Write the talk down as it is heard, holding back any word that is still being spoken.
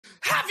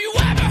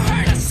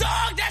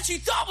you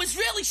thought was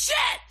really shit.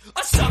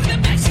 A song that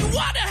makes you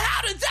wonder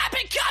how did that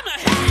become a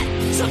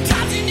hit.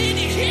 Sometimes you need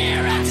to hear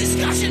a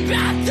discussion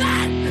about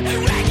that.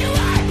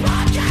 Irregular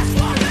podcast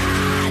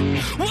format.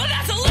 Well,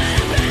 that's a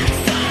little bit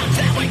of songs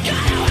that we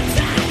gotta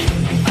attack.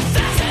 A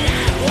thousand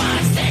at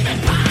once, steaming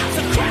piles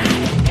of crap.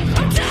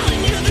 I'm telling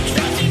you the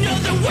truth, you know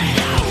that we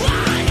don't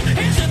lie.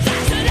 Here's a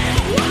thousand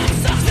at once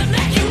songs that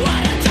make you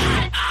wanna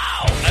die.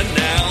 Oh! And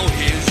now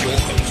here's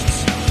your hosts,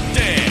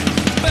 Dan,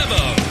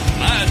 Bevo,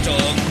 Mad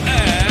Dog,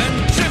 and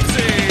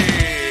Gypsy.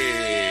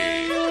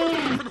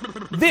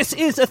 This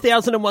is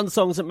 1001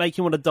 Songs That Make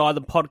You Want to Die,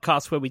 the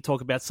podcast where we talk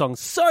about songs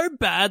so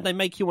bad they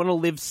make you want to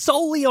live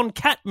solely on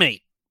cat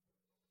meat.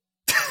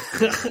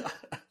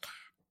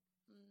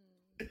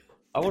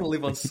 I want to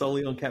live on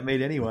solely on cat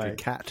meat anyway.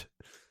 Cat.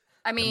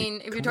 I mean,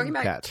 if you're talking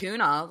about cat.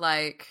 tuna,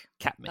 like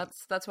Cat meat.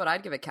 that's what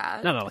I'd give a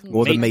cat. No, like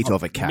Or the meat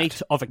of a cat.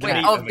 Meat of a Wait,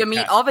 cat. of the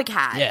meat of a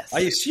cat. Yes.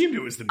 I assumed it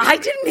was the meat. I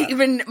didn't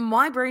even.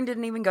 My brain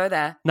didn't even go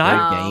there.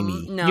 No?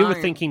 gamey. No. You were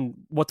thinking,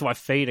 what do I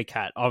feed a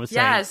cat? I was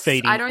saying Yes,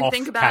 feeding I don't off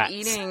think about cats.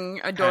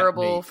 eating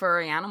adorable meat.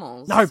 furry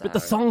animals. No, but the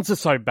so- songs are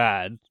so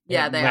bad.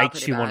 Yeah, it they are makes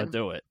pretty you want to bad.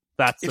 do it.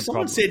 That's If the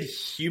someone problem. said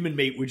human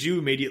meat, would you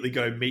immediately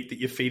go meat that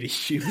you feed a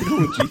human, or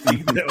would you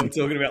think that we're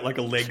talking about like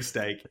a leg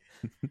steak?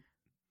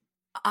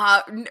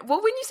 Well,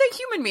 when you say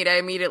human meat, I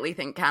immediately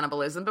think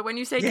cannibalism. But when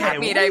you say Yeah, cat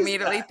meat, what I is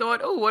immediately that? thought,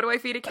 oh, what do I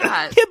feed a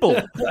cat?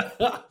 Kibble.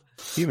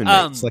 Human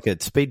meat. It's like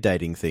a speed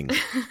dating thing.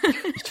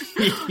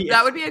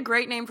 That would be a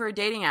great name for a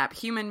dating app.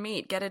 Human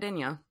meat. Get it in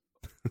you.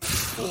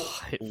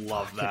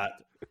 Love that.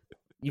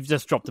 You've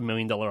just dropped $1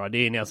 million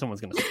idea. Now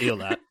someone's going to steal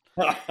that.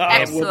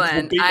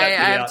 Excellent. beat that I bit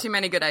have out. too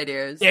many good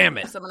ideas. Damn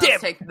it. Someone Damn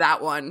else take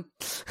that one.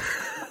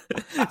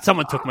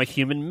 Someone took my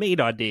human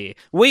meat idea.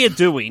 We are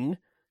doing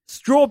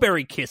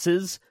Strawberry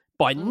Kisses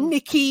by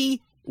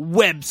Nikki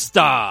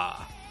Webster.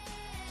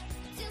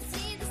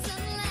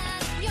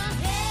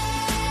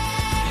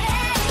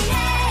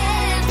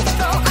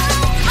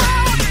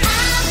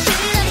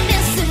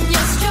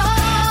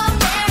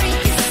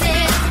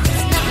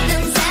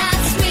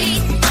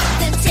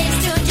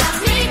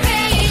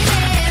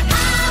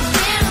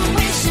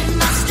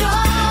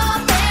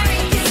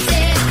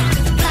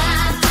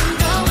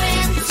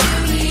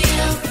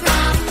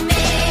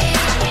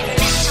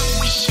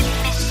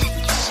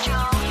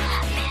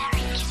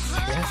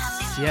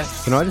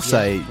 Yes. Can I just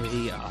say,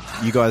 we are.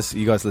 you guys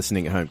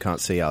listening at home can't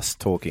see us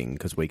talking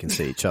because we can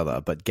see each other,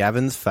 but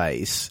Gavin's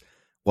face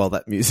while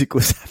that music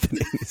was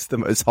happening is the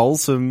most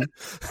wholesome.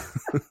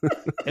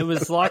 It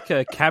was like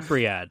a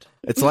Cadbury ad.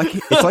 It's like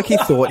he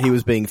thought he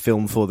was being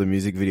filmed for the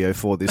music video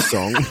for this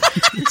song,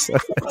 so I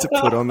had to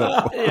put on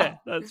that. Yeah,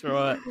 that's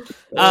right.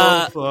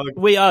 Fuck.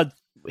 We are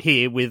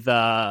here with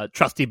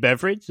Trusty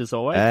Beveridge, as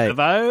always. Hey,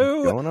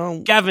 Bevo. going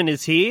on? Gavin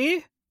is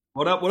here.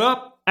 What up? What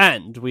up?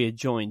 And we are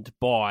joined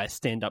by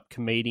stand-up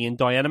comedian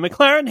Diana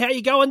McLaren. How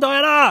you going,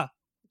 Diana?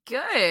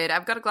 Good.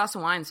 I've got a glass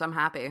of wine, so I'm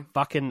happy.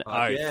 Fucking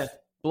oath. Yeah.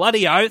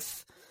 Bloody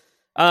oath.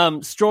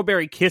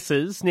 Strawberry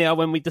Kisses. Now,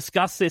 when we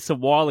discussed this a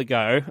while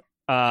ago,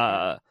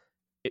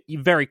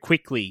 you very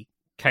quickly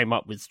came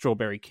up with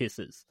Strawberry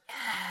Kisses.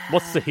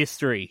 What's the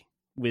history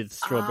with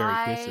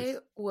Strawberry Kisses? I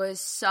was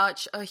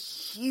such a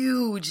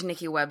huge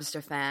Nikki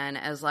Webster fan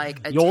as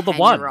like a You're the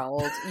one.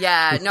 10-year-old.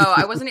 Yeah, no,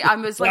 I wasn't. I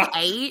was like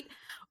 8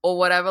 or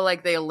whatever.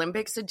 Like the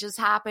Olympics had just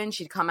happened.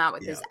 She'd come out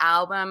with this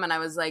album, and I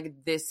was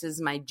like, "This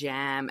is my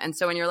jam." And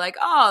so when you're like,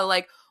 "Oh,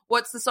 like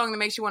what's the song that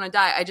makes you want to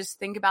die?" I just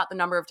think about the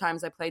number of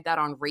times I played that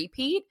on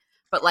repeat,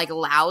 but like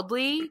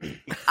loudly.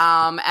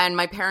 And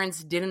my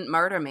parents didn't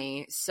murder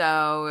me,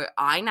 so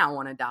I now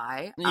want to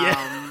die.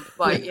 Yeah.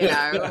 But you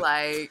know,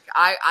 like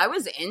I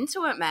was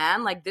into it,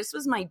 man. Like this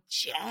was my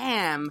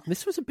jam.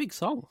 This was a big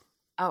song.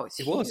 Oh, it's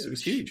It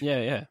was huge. Yeah,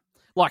 yeah.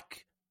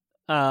 Like,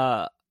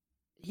 yeah,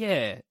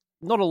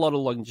 not a lot of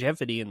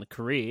longevity in the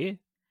career,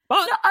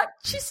 but No,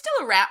 she's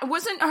still around.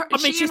 Wasn't her? I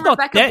mean, she she's and not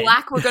Rebecca dead.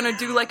 Black were going to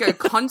do like a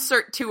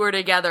concert tour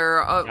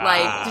together.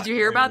 Like, did you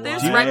hear about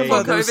this? Do you Right know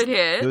before there was- COVID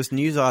hit. There was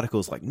news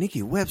articles like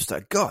Nikki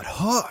Webster got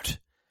hot.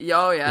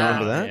 Oh yeah.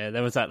 Remember that? yeah,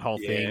 there was that whole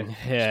Yeah. thing.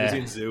 She Yeah, was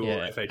in Zoo or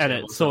yeah. FHM and or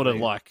it's sort of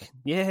something. like,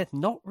 yeah,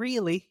 not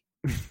really.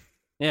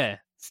 Yeah,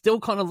 still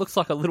kind of looks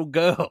like a little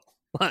girl.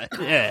 Like,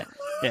 yeah.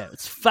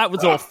 That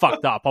was all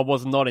fucked up. I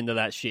was not into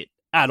that shit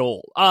at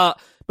all.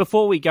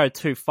 Before we go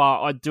too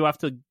far, I do have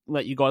to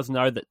let you guys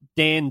know that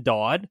Dan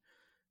died.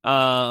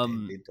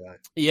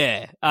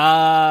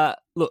 Yeah.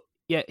 Look,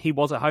 yeah, he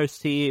was a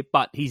host here,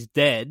 but he's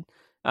dead.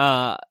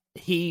 I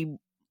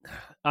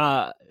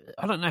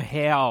don't know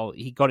how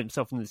he got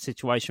himself in this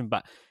situation,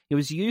 but he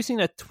was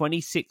using a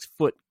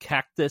 26-foot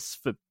cactus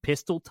for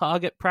pistol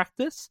target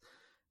practice.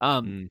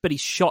 But his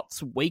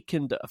shots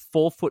weakened a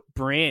 4-foot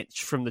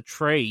branch from the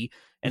tree,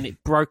 and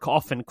it broke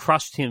off and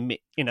crushed him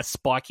in a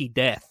spiky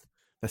death.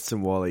 That's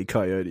some Wile E.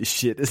 Coyote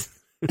shit.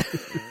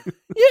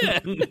 Yeah.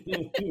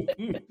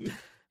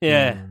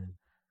 Yeah.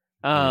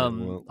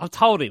 well. I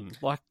told him,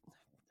 like,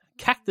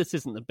 cactus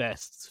isn't the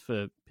best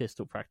for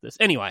pistol practice.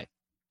 Anyway.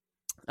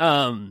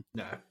 No.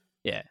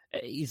 Yeah,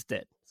 he's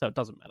dead, so it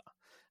doesn't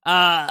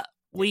matter.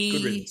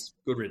 Good riddance.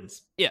 Good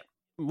riddance.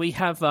 We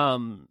have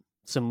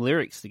some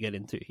lyrics to get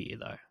into here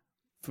though,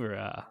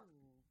 for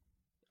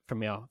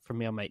from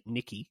our mate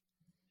Nicky.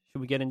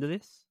 Should we get into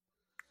this?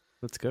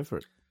 Let's go for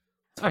it.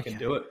 I can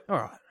do it.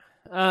 All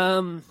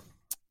right.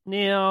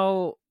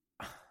 Now,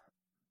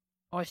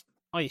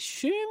 I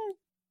assume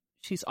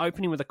she's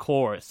opening with a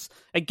chorus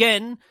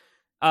again.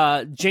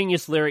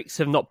 Genius Lyrics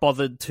have not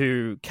bothered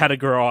to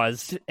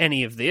categorize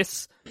any of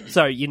this,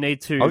 so you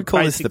need to I would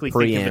call this the basically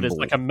think of it as preamble.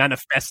 like a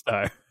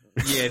manifesto.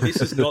 Yeah, this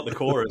is not the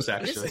chorus, This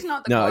actually. is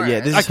not the No, chorus. yeah,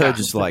 this is her Okay.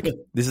 just like,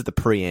 this is the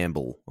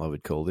preamble, I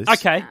would call this.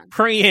 Okay, Yeah. It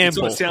preamble.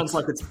 sort of sounds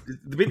like it's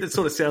the bit that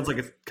sort of sounds like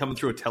it's coming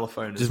through a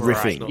telephone. Just as well.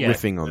 riffing, It's not- yeah.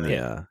 riffing on the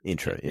Yeah.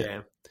 intro. Yeah.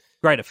 Yeah.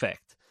 Great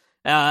effect.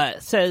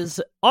 Says,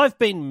 I've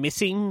been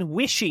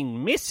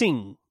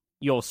missing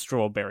your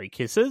strawberry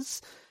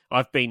kisses.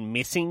 I've been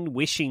missing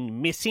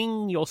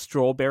your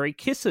strawberry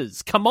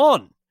kisses. Come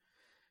on.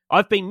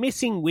 I've been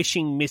missing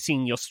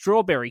your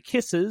strawberry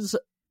kisses.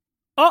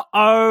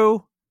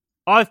 Uh-oh.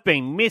 I've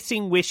been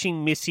missing,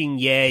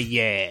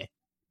 yeah.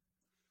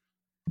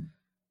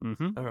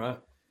 Mm-hmm. All right.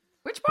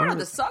 Which part of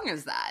the song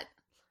is that?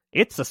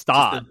 It's a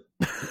start.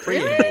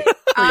 Preamble.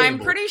 I'm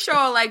pretty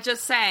sure, like,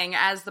 just saying,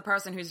 as the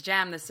person whose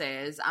jam this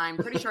is, I'm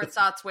pretty sure it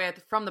starts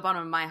with, from the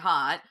bottom of my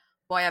heart,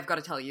 boy, I've got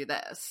to tell you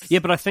this. Yeah,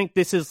 but I think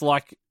this is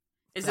like,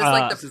 Is this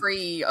like uh, the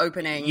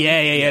pre-opening?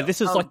 yeah.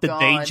 This is Oh, like the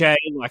God. DJ,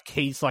 like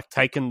he's like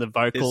taking the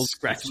vocals, It's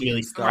scratchy really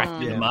and stuff,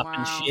 scratching them yeah. up and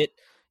Wow. shit.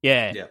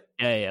 Yeah,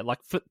 Yeah. yeah. Like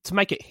to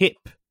make it hip.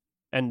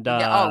 And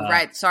Yeah,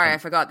 right. Sorry, I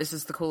forgot. This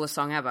is the coolest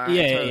song ever. I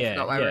totally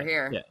forgot why we're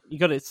here. Yeah. You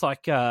got it's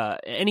like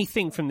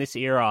anything from this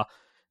era.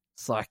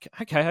 It's like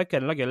okay.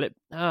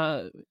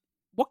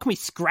 What can we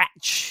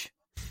scratch?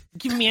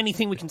 Give me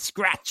anything we can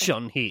scratch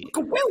on here.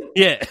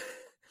 Yeah,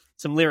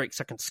 some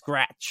lyrics I can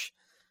scratch.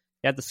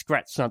 You had to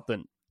scratch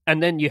something,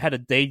 and then you had a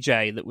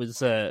DJ that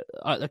was I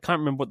can't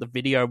remember what the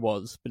video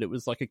was, but it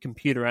was like a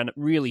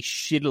really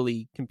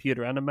shittily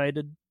computer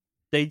animated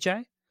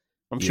DJ.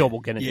 I'm sure we'll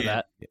get into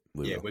that.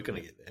 Yeah, we're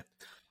going to get there.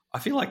 I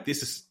feel like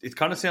it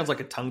kind of sounds like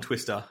a tongue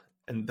twister,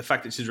 and the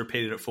fact that she's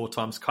repeated it 4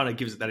 times kind of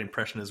gives it that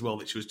impression as well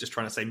that she was just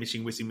trying to say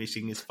missing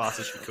as fast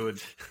as she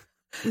could.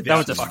 That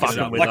was just fucking it fucking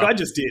up, with like her. I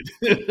just did.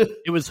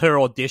 It was her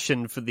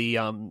audition for the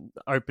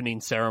opening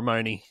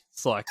ceremony.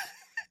 It's like,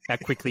 how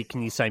quickly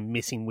can you say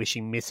missing?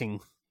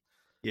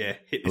 Yeah,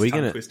 hit Are we this tongue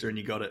gonna- twister and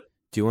you got it.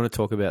 Do you want to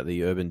talk about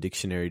the Urban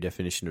Dictionary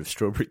definition of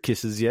strawberry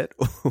kisses yet?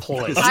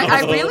 Please.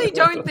 I really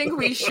don't think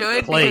we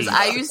should Please. because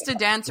I used to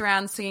dance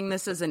around singing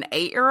this as an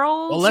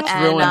 8-year-old. Well, let's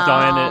and, ruin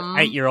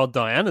 8-year-old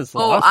Diana's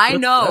Oh, life. I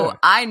Let's know, go.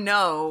 I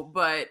know,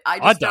 but I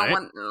just don't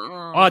don't.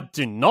 want. I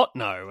do not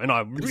know, and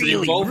I Does it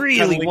involve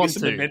really cunnilingus want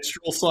in the to.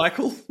 menstrual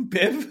cycle,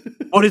 Bev?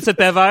 What is it,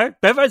 Bevo?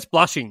 Bevo's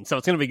blushing, so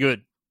it's going to be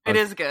good. It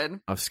is good.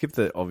 I've skipped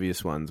the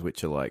obvious ones,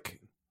 which are like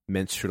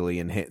menstrually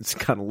enhanced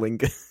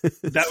cunnilingus.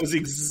 That was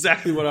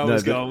exactly what I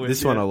was going with.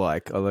 This one I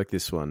like. I like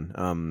this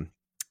one.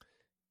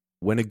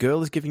 When a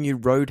girl is giving you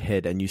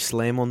roadhead and you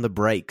slam on the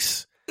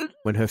brakes,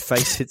 when her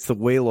face hits the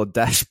wheel or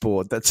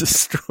dashboard, that's a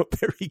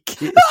strawberry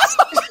kiss.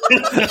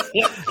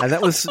 And that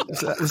was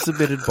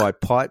submitted by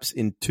Pipes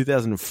in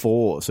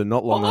 2004, so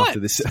not long What? after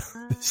this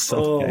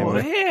song came Oh,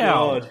 out.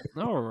 Wow. God.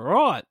 All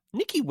right.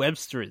 Nikki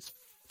Webster is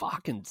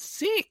fucking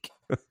sick.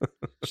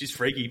 She's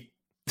freaky.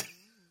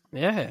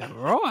 Yeah,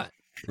 right.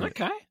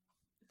 Okay.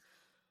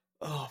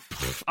 Oh,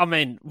 I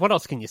mean, what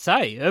else can you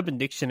say? Urban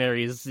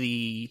Dictionary is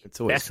the It's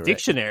always best correct.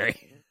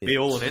 dictionary. be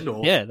all and end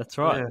all. Yeah, that's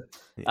right.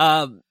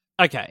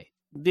 Okay.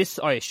 This,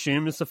 I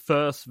assume, is the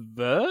first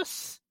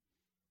verse.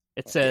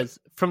 It says,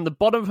 from the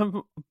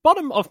bottom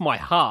of my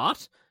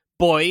heart,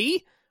 boy,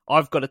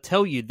 I've got to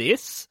tell you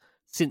this.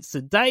 Since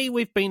the day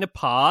we've been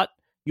apart,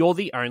 you're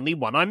the only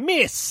one I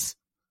miss.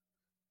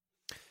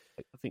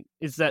 I think,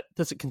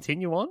 does it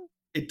continue on?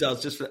 It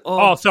does. Just for,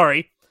 Oh,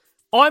 sorry.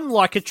 I'm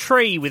like a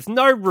tree with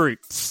no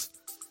roots.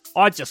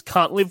 I just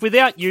can't live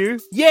without you.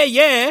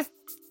 Yeah.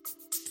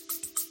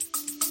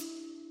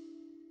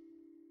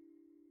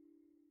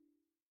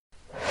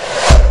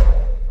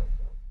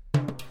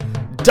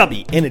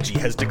 Dubby Energy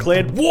has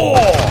declared war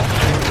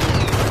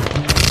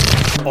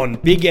on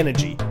Big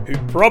Energy, who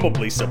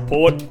probably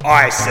support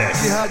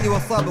ISIS.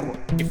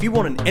 If you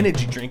want an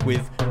energy drink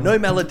with no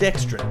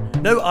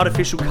maltodextrin, no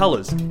artificial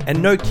colours,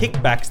 and no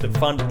kickbacks that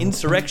fund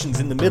insurrections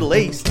in the Middle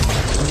East,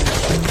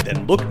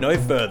 then look no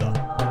further.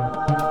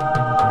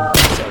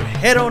 So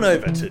head on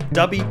over to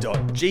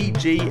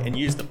dubby.gg and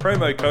use the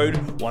promo code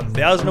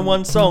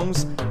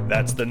 1001songs,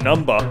 that's the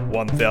number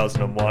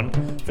 1001,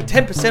 for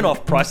 10%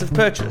 off price of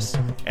purchase.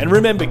 And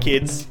remember,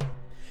 kids,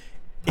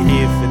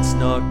 if it's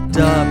not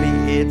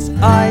Dubby, it's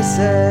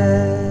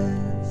ISIS.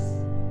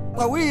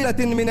 طويلة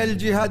من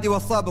الجهاد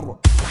والصبر.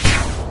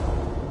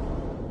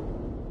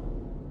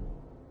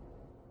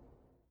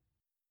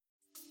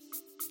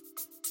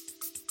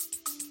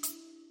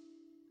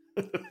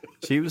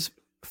 She was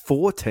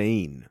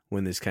 14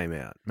 when this came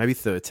out, maybe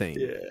 13.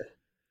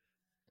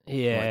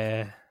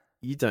 Yeah.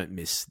 You don't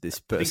miss this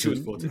think she was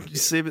person. 14, You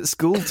see him at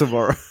school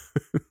tomorrow.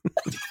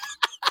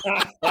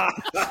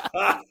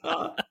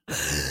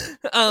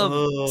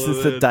 Um,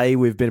 Since the day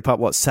we've been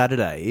apart,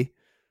 Saturday?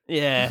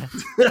 Yeah,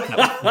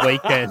 that was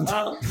weekend.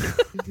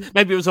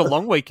 Maybe it was a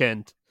long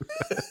weekend.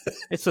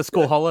 It's the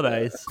school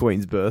holidays.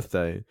 Queen's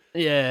birthday.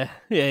 Yeah.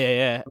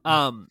 You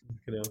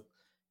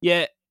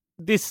Yeah,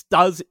 this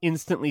does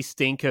instantly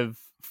stink of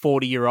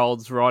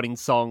 40-year-olds writing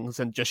songs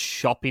and just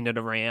shopping it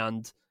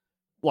around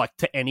like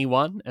to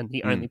anyone, and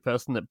the only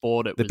person that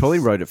bought it They was... probably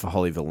wrote it for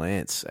Holly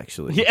Valance,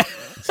 actually. Yeah.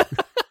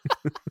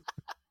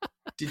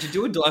 Did you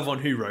do a dive on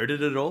who wrote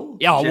it at all?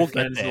 Yeah, we'll Jeff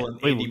get Mansell there.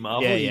 and Andy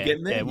Marvel, Yeah, you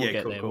getting there? Yeah, we'll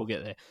get cool, there. cool. We'll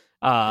get there.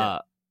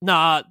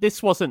 Nah,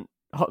 this wasn't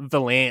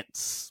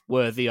Valance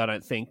worthy, I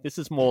don't think. This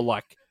is more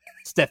like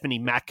Stephanie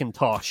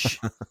McIntosh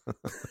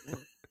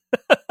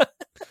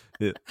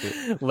Yeah.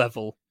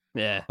 level.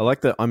 Yeah. I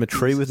like that. I'm a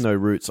tree with no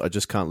roots. I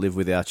just can't live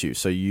without you.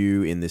 So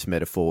you, in this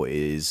metaphor,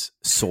 is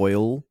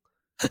soil,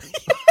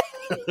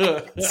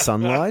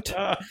 sunlight.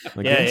 I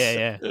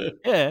guess.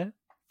 Yeah.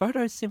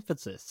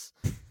 Photosynthesis.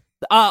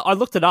 I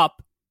looked it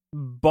up.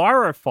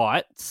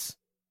 Bryophytes,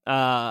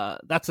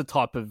 that's a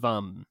type of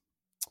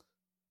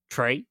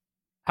tree,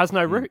 has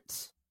no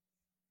roots.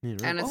 Yeah,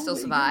 right. And it still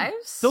survives?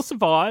 Still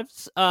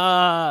survives.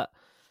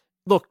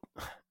 Look,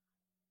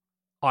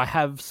 I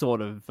have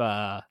sort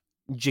of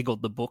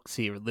jiggled the books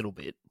here a little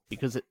bit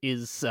because it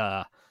is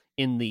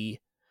in the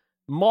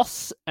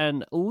moss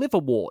and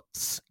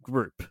liverworts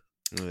group.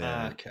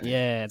 Yeah. Okay.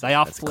 Yeah, they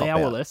are That's a cop-out.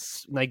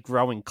 flowerless and they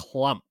grow in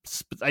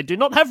clumps, but they do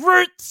not have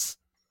roots.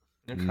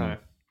 Okay.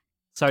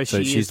 So So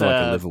she she's is like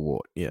a a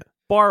liverwort. Yeah.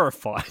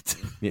 bryophyte.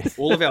 Yeah.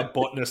 All of our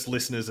botanist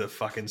listeners are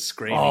fucking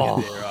screaming Oh,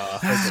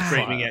 at their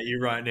screaming at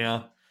you right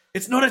now.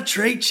 It's not a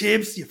tree,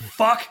 Chips, you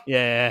fuck.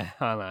 Yeah,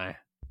 I know.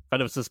 But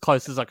it was as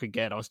close as I could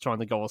get. I was trying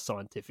to go all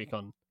scientific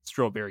on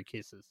strawberry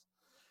kisses.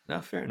 No,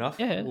 fair enough.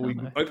 Yeah, Well, we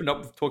I know. opened up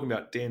with talking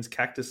about Dan's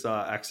cactus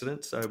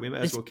accident, so we may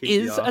as This well keep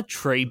is the, a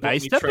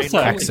tree-based botany train episode.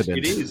 rolling. Accident,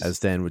 It is. as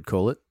Dan would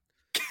call it.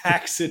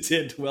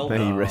 accident. Well May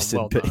he done. rest in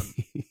well done.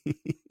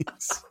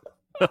 peace.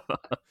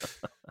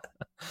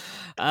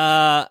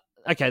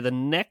 Okay, the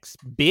next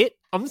bit,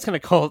 I'm just going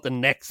to call it the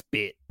next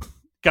bit,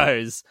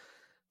 goes,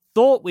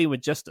 thought we were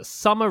just a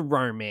summer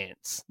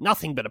romance,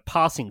 nothing but a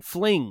passing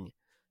fling.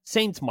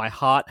 Seems my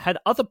heart had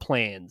other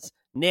plans.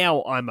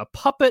 Now I'm a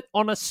puppet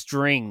on a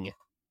string.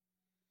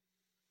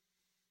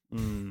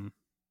 It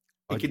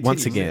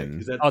Once continues, again.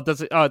 is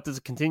that- Does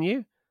it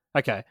continue?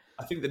 Okay.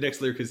 I think the next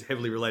lyric is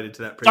heavily related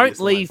to that. Don't previous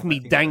line, leave so I me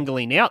think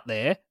dangling out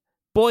there.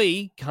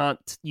 Boy,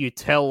 can't you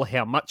tell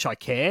how much I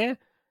care?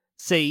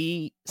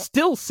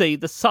 Still see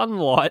the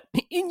sunlight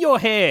in your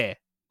hair.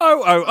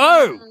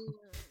 Oh.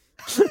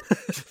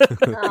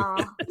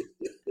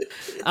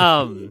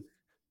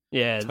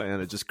 Yeah.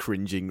 Diana just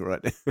cringing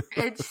right now.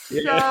 It's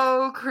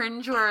so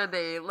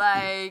cringeworthy.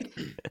 Like,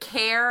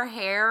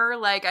 hair.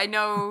 Like, I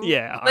know.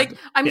 Yeah. Like,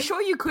 I'm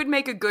sure you could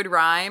make a good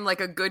rhyme, like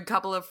a good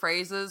couple of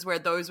phrases where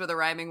those were the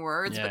rhyming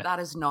words, Yeah. but that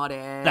is not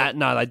it.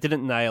 No, they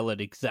didn't nail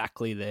it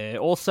exactly there.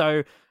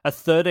 Also, a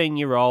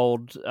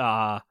 13-year-old,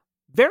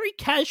 very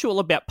casual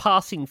about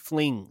passing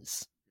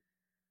flings.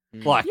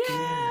 Like,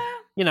 Yeah.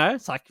 you know,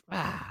 it's like,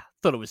 I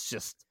thought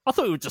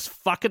we were just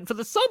fucking for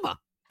the summer.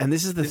 And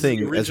this is the This is the thing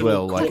as original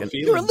well. Like, Court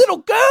You're a feelings. little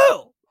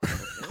girl.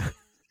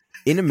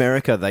 in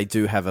America, they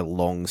do have a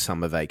long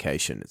summer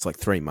vacation. It's like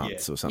 3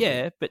 months or something.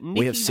 Yeah, but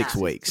We have Nikki 6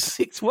 has weeks.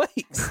 6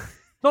 weeks.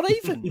 Not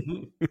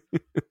even.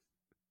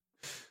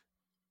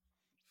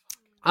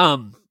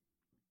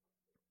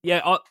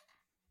 Yeah,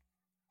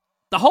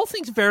 the whole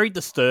thing's very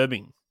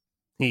disturbing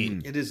here.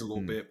 Mm. It is a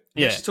little bit.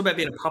 Yeah. She's talking about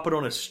being a puppet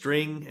on a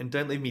string and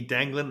don't leave me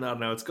dangling. I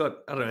don't know.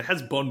 It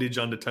has bondage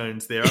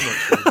undertones there. I'm not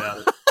sure about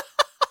it.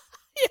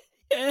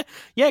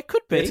 Yeah, it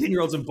could be.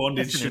 13-year-olds and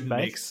bondage That's a good shouldn't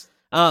base.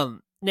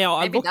 mix. Now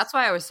I Maybe looked. that's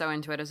why I was so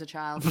into it as a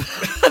child.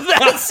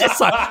 That's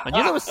just like, I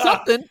knew there was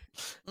something.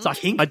 It's like,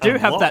 Kink I do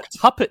have that unlocked.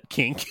 puppet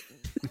kink.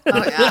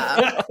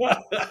 Oh,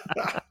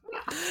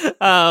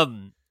 yeah.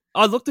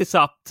 I looked this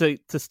up to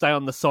stay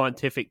on the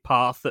scientific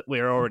path that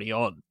we're already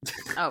on.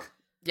 Oh,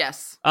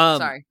 yes. Um,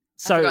 Sorry.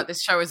 So, I forgot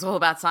this show is all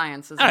about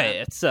science, isn't oh, it?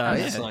 yeah, it's It's a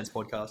yeah, science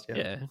podcast.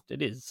 yeah,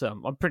 it is.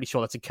 I'm pretty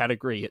sure that's a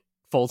category it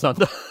falls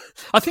under.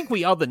 I think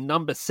we are the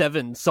number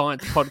 7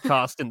 science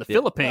podcast in the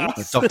Philippines.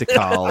 With Dr.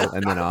 Carl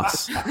and then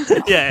us.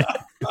 Yeah.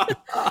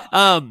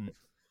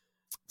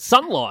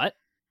 Sunlight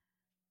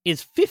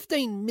is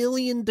 15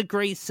 million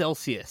degrees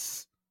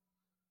Celsius.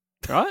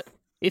 Right?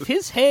 If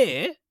his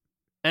hair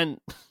and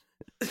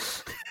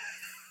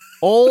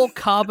all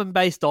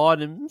carbon-based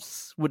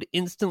items would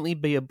instantly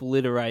be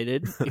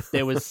obliterated if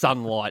there was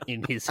sunlight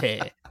in his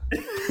hair.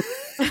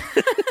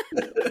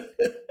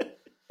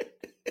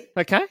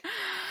 Okay?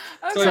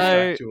 So So-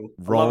 factual.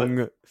 I love it.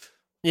 Wrong.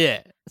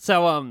 Yeah.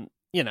 So,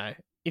 you know,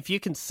 if you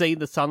can see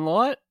the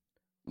sunlight,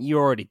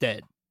 you're already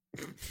dead.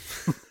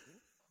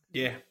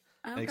 Yeah,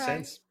 makes Okay.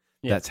 sense.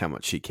 Yeah. That's how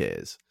much she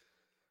cares.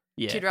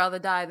 Yeah. She'd rather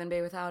die than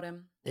be without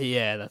him.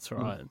 Yeah, that's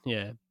right.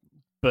 Yeah.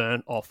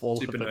 Burn off all of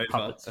the Supernova.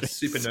 puppet A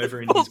strings.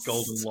 supernova in Of his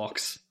course. golden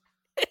locks.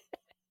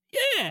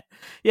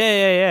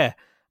 Yeah.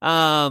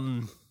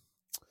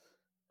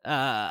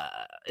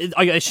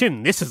 I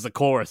assume this is the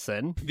chorus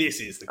then.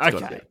 This is the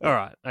Okay. All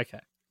right. Okay.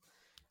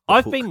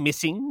 I've been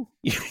missing.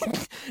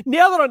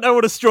 Now that I know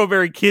what a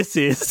strawberry kiss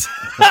is,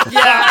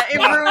 Yeah, it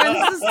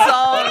ruins the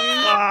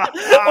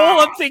song.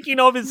 all I'm thinking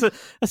of is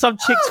some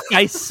chick's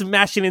face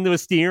smashing into a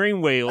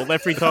steering wheel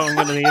every time I'm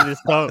going to hear this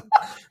song.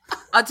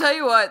 I'll tell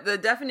you what, the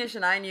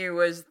definition I knew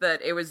was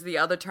that it was the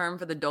other term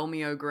for the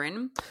Dolmio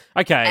grin.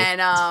 Okay.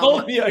 And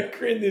Dolmio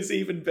grin is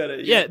even better.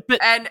 yeah, but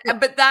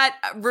but that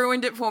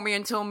ruined it for me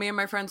until me and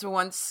my friends were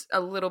once a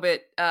little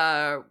bit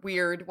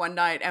weird one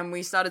night, and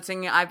we started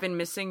singing "I've Been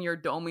Missing Your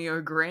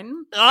Dolmio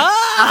Grin." It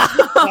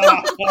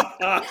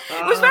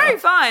was very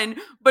fun,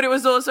 but it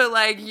was also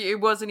like it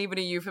wasn't even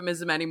a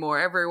euphemism anymore.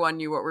 Everyone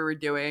knew what we were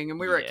doing, and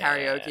we were at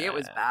karaoke. It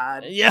was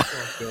bad. yeah.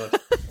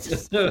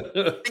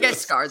 I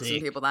guess scarred some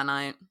people that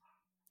night.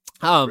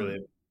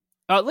 Brilliant.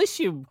 At least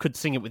you could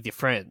sing it with your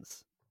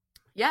friends.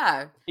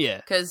 Yeah, Yeah.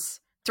 because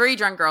 3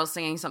 drunk girls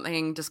singing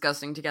something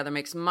disgusting together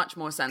makes much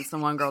more sense than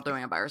one girl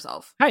doing it by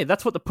herself. Hey,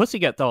 that's what the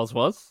Pussycat Dolls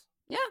was.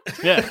 Yeah,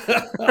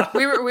 Yeah.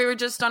 we were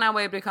just on our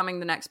way of becoming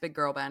the next big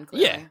girl band.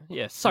 Clearly.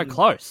 Yeah. So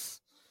close.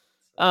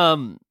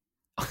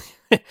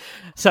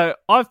 So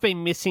I've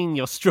been missing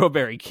your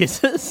strawberry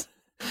kisses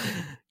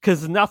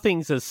because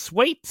nothing's as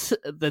sweet.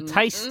 The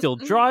taste still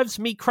drives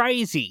me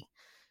crazy.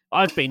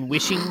 I've been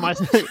wishing my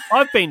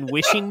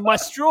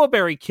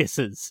strawberry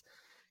kisses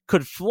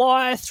could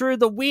fly through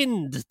the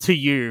wind to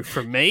you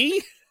from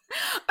me.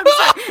 I'm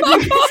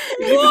sorry.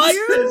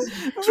 You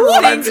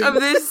think of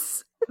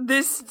this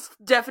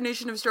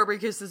definition of strawberry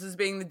kisses as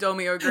being the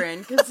Domio grin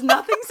because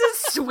nothing's as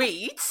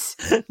sweet.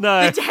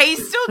 No, The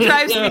taste still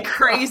drives me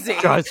crazy.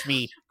 drives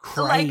me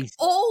crazy. Like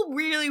all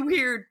really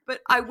weird,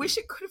 but I wish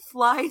it could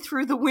fly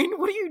through the wind.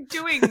 What are you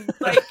doing?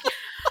 Like,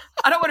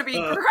 I don't want to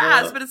be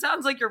crass, but it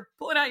sounds like you're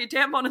pulling out your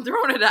tampon and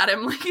throwing it at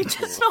him. Like you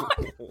just not.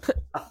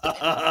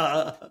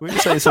 Were you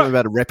saying something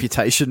about a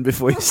reputation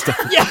before you start?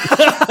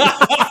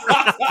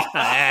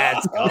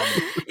 That's common.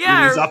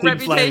 Yeah, It was up in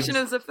reputation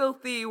flames. is a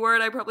filthy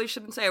word I probably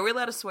shouldn't say. Are we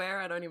allowed to swear?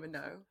 I don't even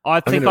know. I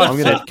think I'm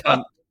I've gonna- said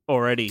cunt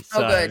already. So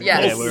good,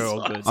 yes. yeah, we're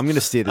all good. I'm going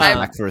to steer this I'm-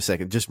 back for a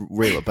second. Just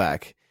reel it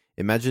back.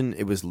 Imagine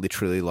it was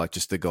literally like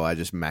just a guy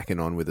just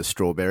macking on with a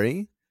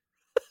strawberry.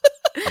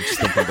 I'm just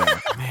thinking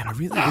about, man, I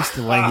really wish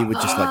the way he would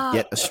just like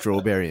get a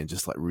strawberry and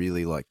just like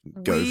really like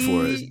go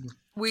for it.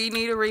 We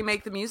need to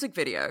remake the music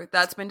video.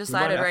 That's been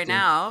decided have right to.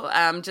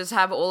 now. Just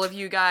have all of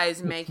you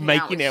guys making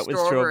out with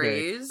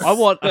strawberries. I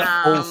want a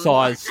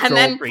full-size and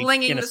then strawberry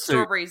flinging in a the suit.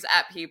 strawberries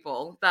at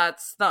people.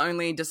 That's the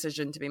only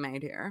decision to be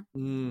made here.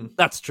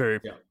 That's true.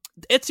 Yeah.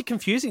 It's a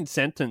confusing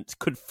sentence.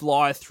 Could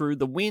fly through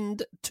the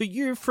wind to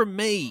you from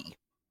me.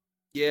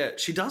 Yeah,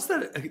 she does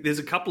that. There's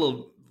a couple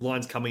of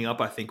lines coming up,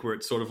 I think, where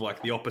it's sort of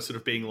like the opposite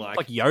of being like,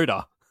 Like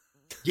Yoda.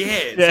 yeah,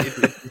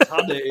 it's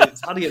hard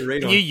to get a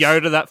read Can on. you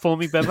Yoda that for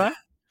me, Bevo?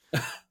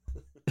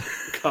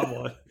 Come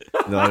on.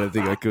 No, I don't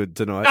think I could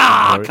tonight.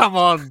 Ah, Sorry. come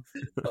on.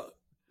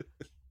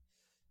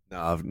 No,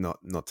 I've not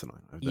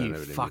tonight. I don't You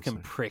have it in me, fucking so.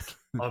 prick.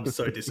 I'm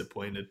so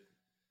disappointed.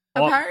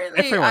 Well,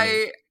 Apparently,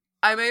 everyone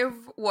I may have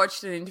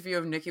watched an interview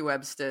of Nikki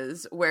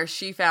Webster's where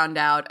she found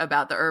out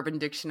about the Urban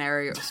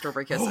Dictionary of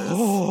strawberry kisses.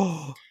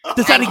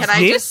 Does that And exist? can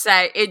I just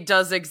say it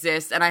does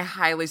exist, and I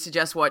highly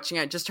suggest watching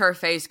it. Just her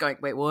face going,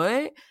 "Wait,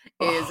 what?"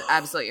 is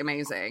absolutely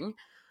amazing.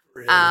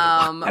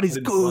 that is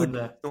Didn't good. find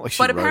that. Not like she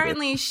But wrote it.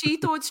 apparently, she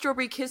thought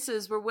strawberry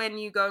kisses were when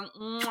you go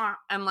 "Mwah,"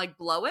 and like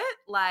blow it,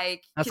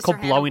 like That's kiss called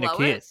her hand and blowing a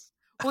blow it. kiss.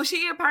 Well,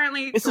 she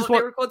apparently This is thought they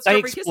what were called they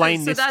strawberry explain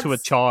kisses. this to a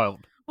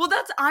child. Well,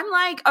 I'm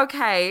like,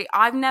 okay,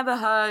 I've never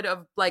heard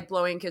of like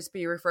blowing kiss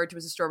be referred to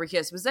as a strawberry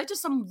kiss. Was that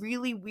just some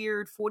really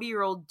weird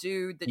 40-year-old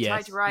dude that tried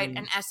Yes. to write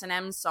an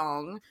S&M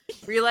song,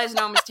 realized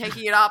no one was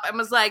taking it up, and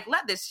was like,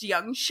 let this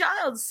young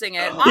child sing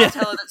it. I'll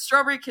tell her that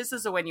strawberry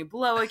kisses are when you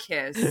blow a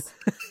kiss.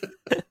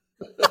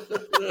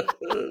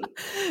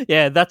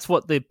 Yeah, that's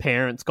what the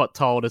parents got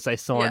told as they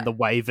signed Yeah. the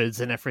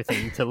waivers and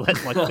everything to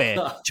let like their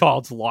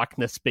child's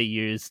likeness be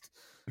used.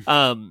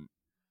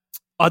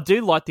 I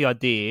do like the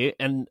idea,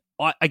 and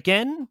I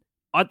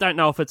don't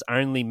know if it's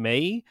only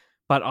me,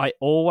 but I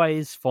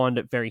always find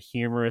it very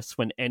humorous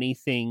when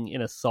anything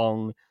in a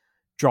song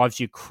drives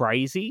you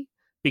crazy,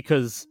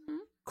 because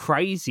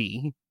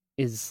crazy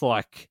is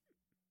like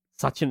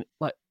such an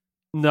like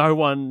no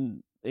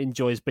one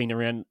enjoys being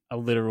around a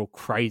literal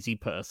crazy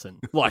person.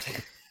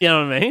 Like, you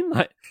know what I mean?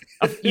 Like,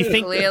 you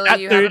think Clearly, that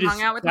you dude haven't hung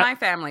is- out with that- my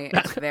family.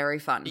 It's very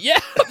fun. Yeah,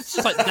 it's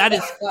just like that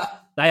is.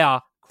 They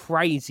are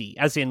crazy,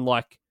 as in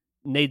like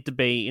need to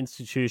be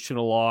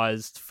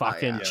institutionalized,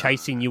 fucking yeah.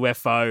 chasing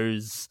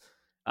UFOs.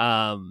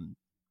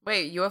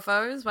 Wait,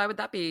 UFOs? Why would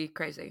that be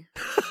crazy?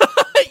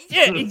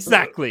 Yeah,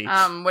 exactly.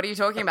 What are you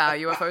talking about?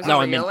 UFOs No,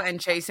 are I mean- real, and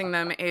chasing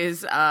them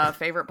is a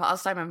favorite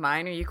pastime of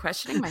mine. Are you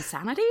questioning my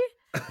sanity?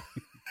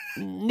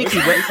 Nikki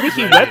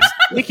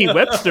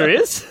Webster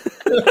is.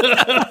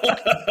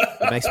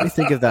 It makes me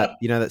think of that,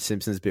 you know, that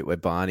Simpsons bit where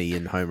Barney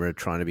and Homer are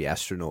trying to be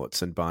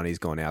astronauts and Barney's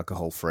gone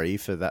alcohol free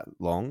for that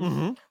long.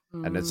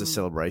 Mhm. And as a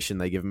celebration,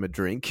 they give him a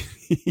drink.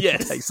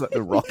 Yes. He takes like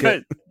the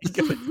rocket. He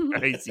goes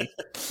crazy.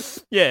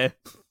 Yeah.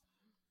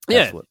 That's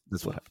Yeah. what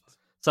happens.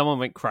 Someone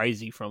went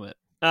crazy from it.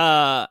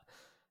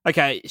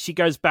 Okay, she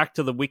goes back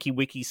to the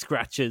wiki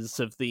scratches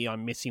of the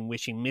I'm missing,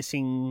 wishing,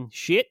 missing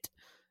shit.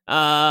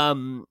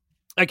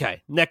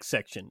 Okay, next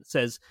section. It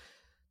says,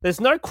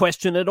 there's no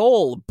question at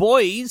all.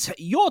 Boys,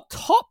 you're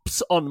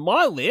tops on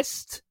my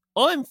list.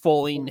 I'm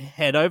falling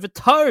head over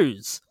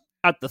toes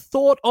at the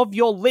thought of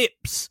your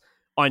lips.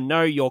 I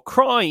know you're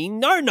crying.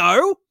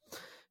 No.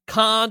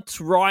 Can't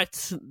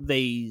write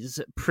these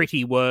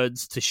pretty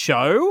words to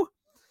show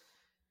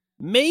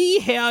me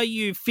how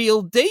you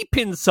feel deep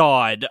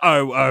inside.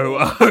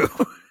 Oh.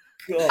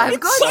 God, I've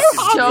it's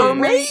got so to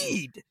many.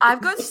 read.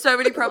 I've got so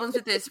many problems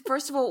with this.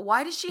 First of all,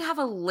 why does she have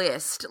a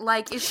list?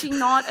 Like, is she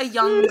not a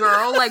young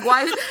girl? Like,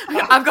 why?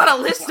 I've got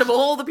a list of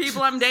all the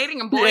people I'm dating,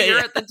 and boy, you're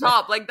at the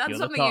top. Like, that's You're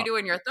the something you top. do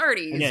in your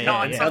 30s. Yeah,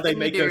 not yeah. how they something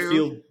make you her do.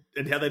 feel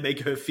and how they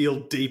make her feel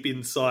deep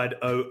inside.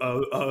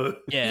 Oh.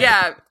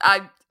 Yeah,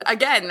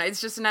 again,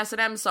 it's just an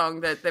S&M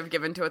song that they've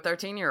given to a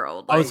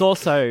 13-year-old. I was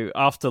also,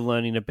 after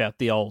learning about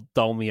the old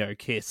Dolmio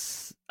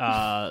kiss,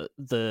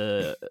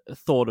 the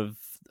thought of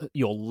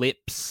your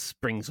lips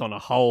brings on a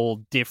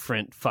whole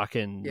different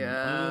fucking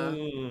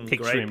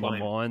picture great in my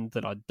point. mind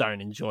that I don't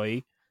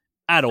enjoy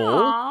at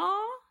all. Aww.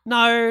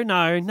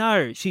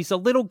 No. She's a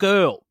little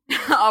girl.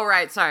 All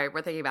right, sorry,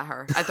 we're thinking about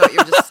her. I thought you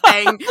were just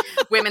saying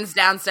women's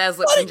downstairs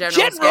lips in general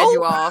scared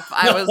you off.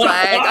 I was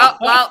like, oh,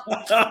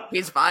 well,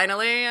 he's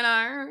finally,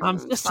 I'm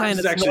just saying He's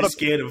it's actually not a-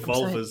 scared of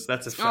vulvas.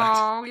 That's a fact.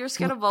 Oh, you're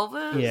scared of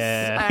vulvas?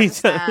 Yeah, I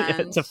it's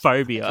understand. a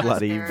phobia.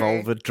 Bloody Very-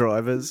 vulva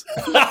drivers.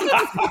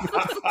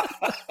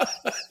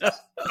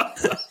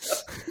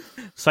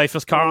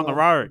 Safest car on the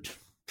road.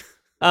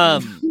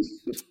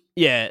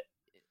 Yeah,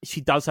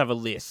 she does have a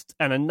list,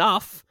 and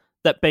enough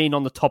that being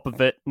on the top of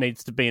it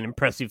needs to be an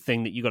impressive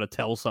thing that you got to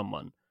tell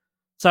someone.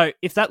 So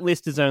if that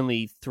list is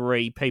only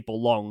 3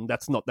 people long,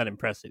 that's not that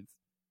impressive.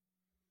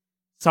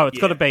 So it's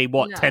got to be,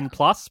 what, No. 10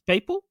 plus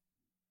people?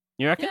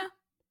 You reckon? Yeah.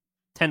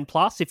 10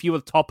 plus? If you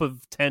were top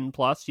of 10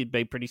 plus, you'd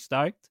be pretty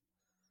stoked.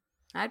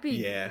 I'd be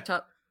Yeah.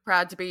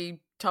 proud to be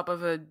top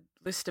of a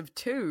list of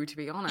 2, to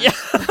be honest. Yeah.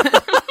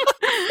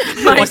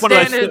 My Like one of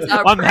those, standards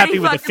are I'm pretty happy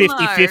with a fucking low.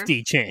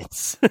 50-50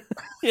 chance.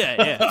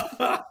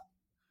 yeah.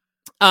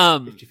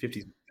 50-50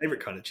 is my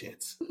favorite kind of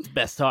chance.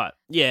 Best type.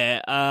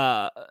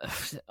 Yeah.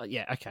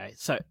 Okay.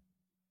 So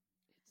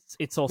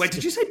it's also Wait,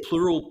 did you say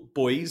plural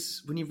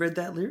boys when you read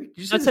that lyric?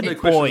 Did you say I said there's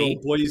no question boy. at all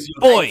boys?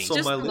 Your Boy. tops on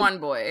Just my list? one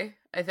boy,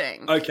 I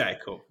think. Okay,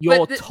 cool.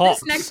 your but top.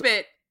 this next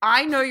bit,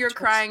 I know you're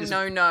crying, is-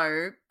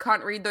 no.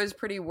 Can't read those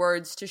pretty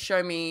words to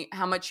show me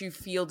how much you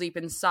feel deep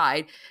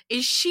inside.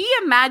 Is she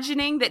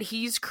imagining that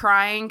he's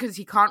crying because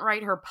he can't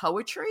write her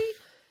poetry?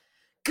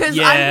 Because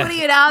Yeah. I'm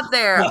putting it out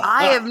there.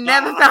 I have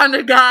never found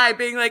a guy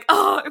being like,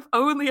 oh, if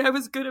only I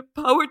was good at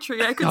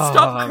poetry, I could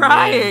stop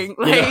crying.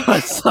 Man. You know,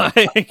 Like, it's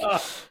like,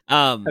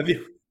 Have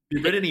you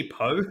read any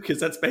Poe? Because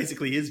that's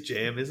basically his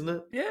jam, isn't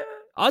it? yeah.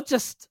 I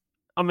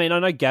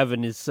know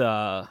Gavin is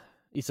a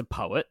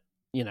poet.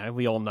 You know,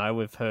 we all know,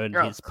 we've heard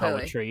Oh, his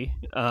clearly. poetry.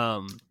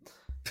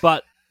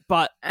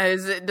 But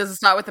Does it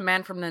start with the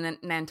man from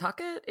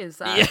Nantucket? Is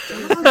that?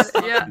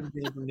 Yeah. Yeah.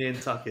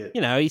 Nantucket.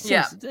 you know, he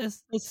Yeah.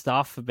 says there's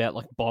stuff about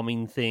like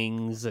bombing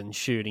things and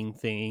shooting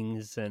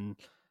things, and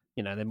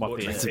you know there might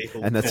be Torturing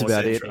people, and that's et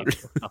about cetera. it.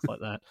 stuff like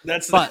that.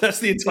 That's But-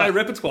 the entire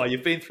repertoire.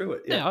 You've been through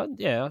it. Yeah.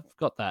 Yeah, I've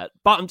got that.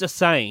 But I'm just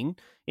saying,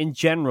 in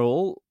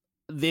general,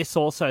 this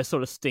also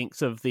sort of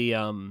stinks of the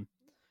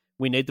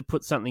we need to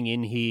put something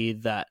in here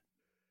that,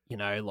 you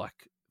know,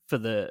 like for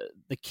the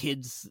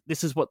kids,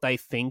 this is what they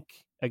think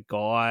a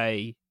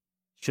guy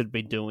should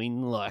be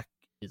doing. Like,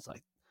 it's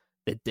like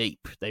they're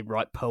deep, they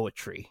write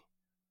poetry.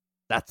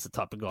 That's the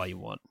type of guy you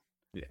want.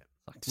 Yeah.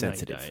 Like,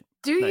 Sensitive. No, you don't.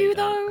 Do No, you you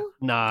don't. though?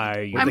 No,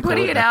 you I'm they call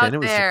putting it it back out then? It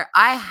was- there.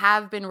 I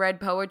have been read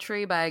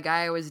poetry by a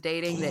guy I was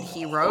dating that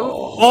he wrote.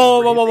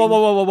 Oh,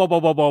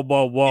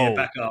 whoa. Yeah,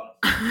 back up.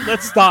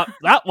 Let's start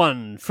that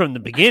one from the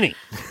beginning.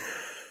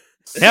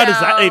 How does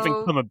that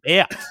even come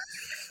about?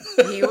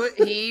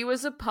 He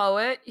was a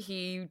poet.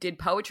 He did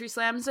poetry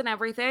slams and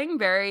everything.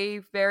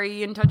 Very,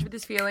 very in touch with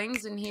his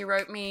feelings. And he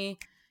wrote me,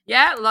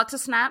 lots of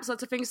snaps,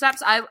 lots of finger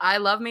snaps. I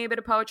love me a bit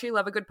of poetry,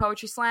 love a good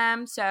poetry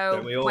slam.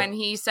 Don't we So all? when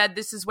he said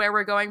this is where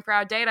we're going for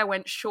our date, I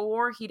went,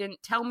 sure. He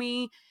didn't tell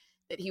me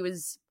that he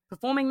was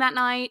performing that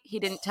night. He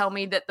didn't tell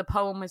me that the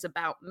poem was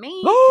about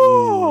me.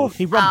 Oh,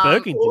 he Ron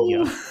Burgundy, didn't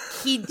you?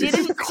 He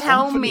didn't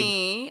tell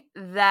me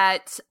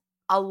that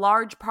a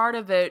large part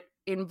of it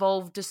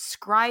involved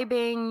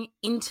describing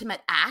intimate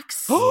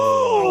acts.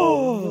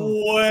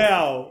 Oh,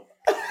 wow.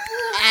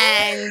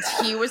 And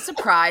he was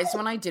surprised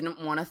when I didn't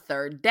want a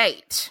third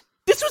date.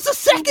 This was a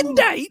second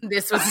date.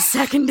 This was a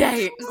second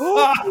date.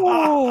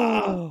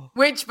 Oh.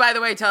 Which, by the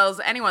way, tells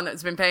anyone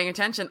that's been paying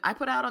attention, I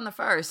put out on the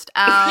first.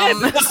 Yeah,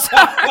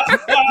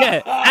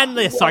 and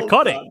they're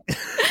psychotic.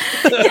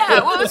 Yeah,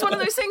 well, it was one of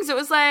those things. It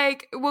was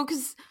like,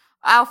 because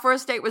our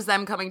first date was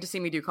them coming to see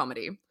me do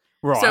comedy.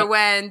 Right. So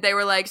when they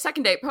were like,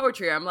 second date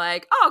poetry, I'm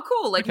like, oh,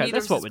 cool. Like, Okay, neither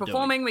that's of what us is we're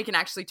performing. We can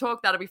actually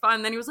talk. That'll be fun.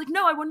 And then he was like,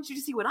 no, I wanted you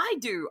to see what I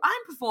do.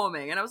 I'm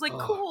performing. And I was like,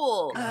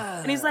 cool.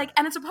 And he's like,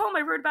 and it's a poem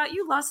I wrote about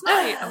you last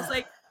night. I was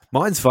like,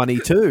 Mine's funny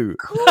too.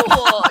 Cool.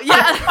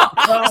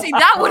 Yeah. See,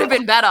 that would have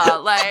been better.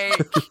 Like,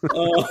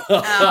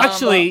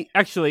 Actually,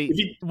 I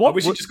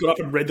wish you just got up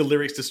and read the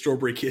lyrics to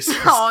Strawberry Kisses.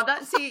 oh,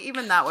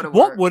 even that would have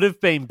what worked. would have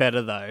been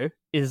better though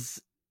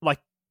is like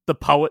the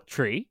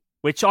poetry,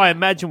 which I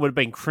imagine would have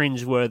been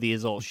cringeworthy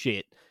as all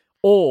shit,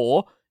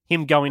 or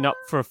him going up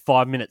for a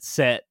 5-minute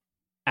set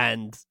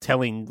and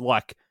telling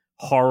like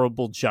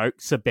horrible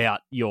jokes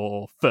about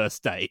your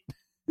first date.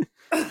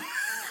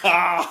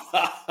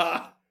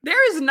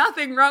 There is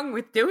nothing wrong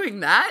with doing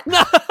that.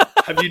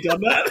 Have you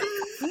done that?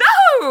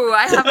 No,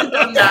 I haven't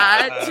done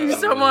that to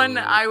someone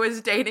I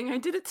was dating. I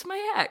did it to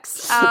my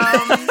ex.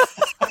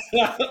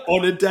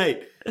 On a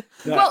date?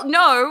 No. Well,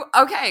 no.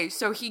 Okay,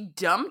 so he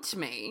dumped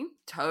me.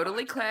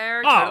 Totally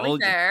clear. Totally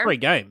fair.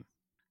 Great game.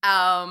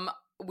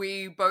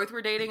 We both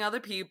were dating other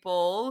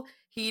people.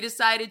 He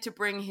decided to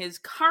bring his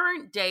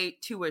current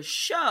date to a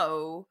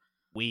show.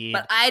 Weird.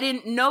 But I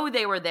didn't know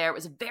they were there. It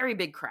was a very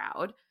big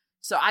crowd.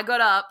 So I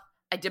got up,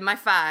 I did my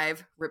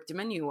 5, ripped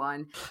him a new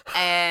one.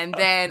 And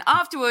then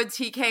afterwards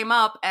he came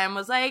up and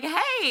was like,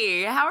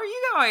 hey, how are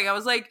you going? I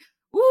was like,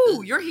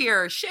 ooh, you're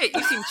here. Shit,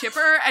 you seem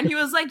chipper. And he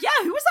was like, yeah,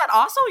 who was that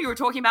asshole you were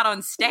talking about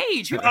on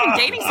stage? Who have you been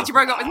dating since you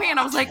broke up with me? And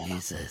I was like,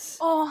 Jesus.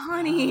 oh,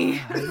 honey.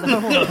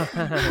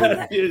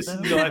 That is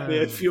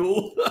nightmare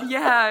fuel.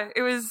 Yeah,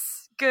 it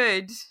was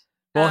good.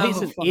 Well,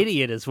 he's an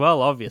idiot as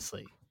well,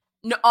 obviously.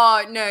 No,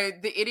 no,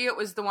 the idiot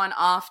was the one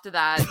after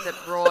that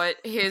brought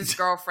his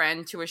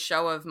girlfriend to a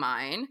show of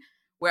mine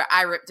where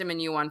I ripped him a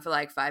new one for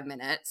like 5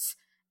 minutes.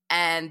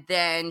 And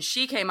then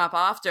she came up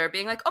after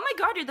being like, oh my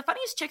God, you're the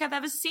funniest chick I've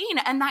ever seen.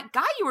 And that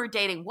guy you were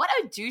dating, what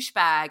a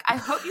douchebag. I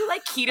hope you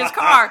like Kita's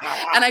car.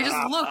 And I just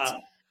looked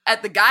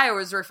at the guy I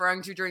was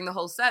referring to during the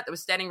whole set that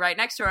was standing right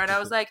next to her. And I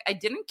was like, I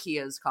didn't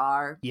Kia's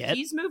car. Yet.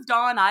 He's moved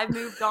on. I've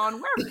moved on.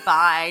 We're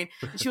fine.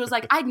 And she was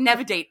like, I'd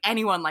never date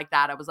anyone like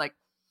that. I was like,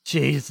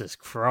 Jesus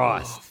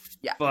Christ.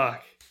 yeah.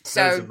 Fuck.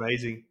 So That is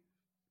amazing.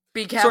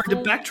 be careful.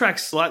 Sorry, to backtrack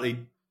slightly,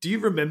 do you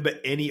remember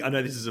any, I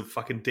know this is a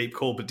fucking deep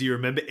call, but do you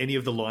remember any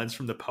of the lines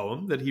from the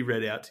poem that he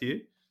read out to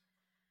you?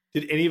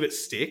 Did any of it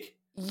stick?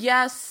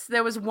 Yes,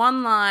 there was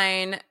one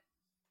line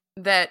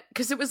that,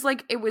 because it was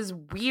like, it was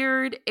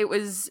weird. It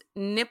was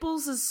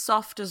nipples as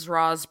soft as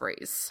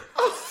raspberries.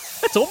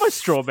 It's almost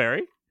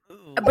strawberry.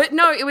 But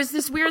no, it was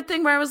this weird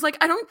thing where I was like,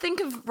 I don't think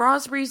of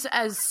raspberries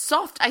as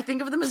soft. I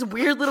think of them as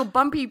weird little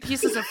bumpy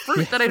pieces of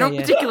fruit that I don't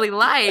particularly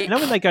like. You know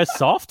when they go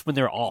soft? When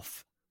they're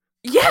off.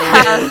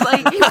 Yeah,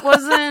 like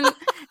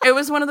it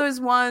was one of those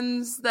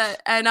ones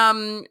that,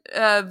 and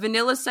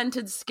vanilla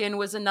scented skin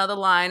was another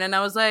line, and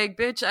I was like,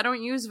 bitch, I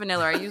don't use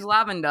vanilla, I use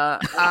lavender.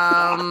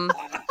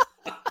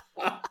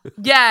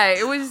 Yeah,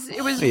 it was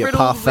riddled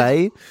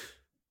parfait.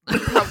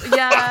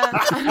 Yeah,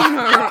 I don't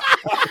know.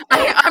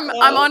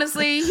 I'm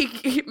honestly,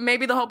 he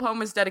maybe the whole poem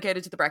was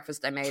dedicated to the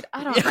breakfast I made.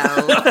 I don't know.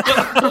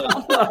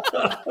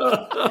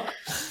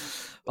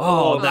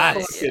 Oh,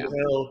 fucking that's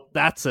hell.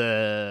 that's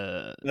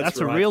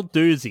a right. real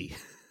doozy.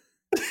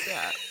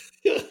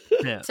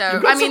 Yeah. So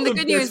You've got I mean, some the of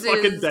good best news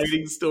fucking is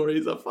dating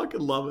stories. I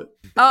fucking love it.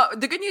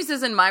 the good news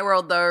is in my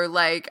world though,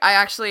 like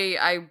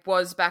I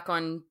was back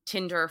on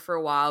Tinder for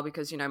a while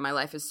because you know my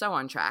life is so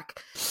on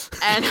track,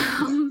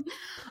 and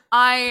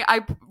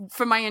I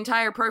for my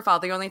entire profile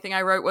the only thing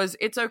I wrote was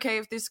it's okay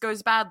if this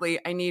goes badly.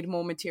 I need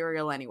more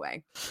material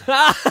anyway.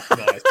 Nice.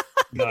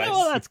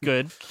 Well, that's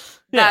good.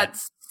 Yeah.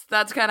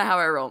 That's kind of how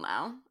I roll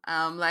now.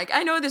 Like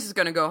I know this is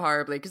gonna go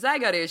horribly because I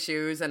got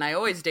issues and I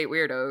always date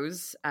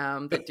weirdos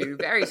that do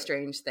very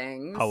strange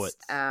things. Poets.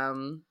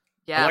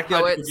 Yeah, I like the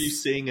idea poets. of you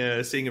seeing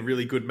a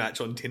really good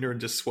match on Tinder and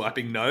just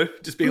swiping no,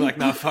 just being like,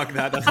 nah, fuck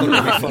that. That's not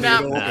really funny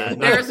at all. No,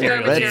 there's no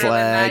Red material in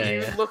flag.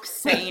 that. You look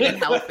sane and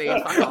healthy.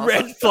 Fuck off.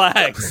 Red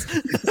flags.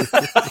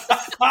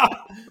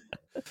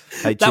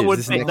 Hey, That cheers, would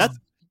this be next-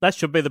 that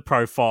should be the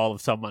profile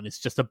of someone. It's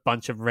just a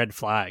bunch of red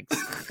flags.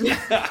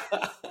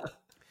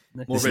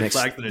 More this red next,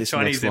 flag than a this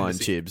Chinese next line,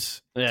 embassy.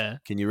 Chibs. Yeah,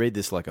 Can you read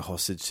this like a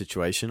hostage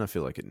situation? I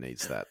feel like it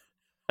needs that.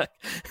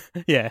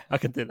 yeah, I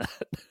can do that.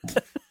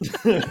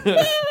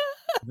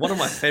 One of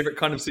my favorite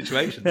kind of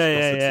situations.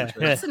 Yeah.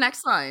 What's the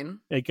next line?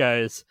 It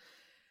goes,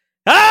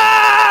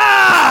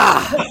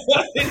 ah!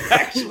 It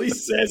actually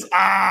says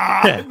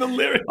in the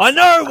lyrics. I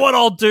know what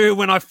I'll do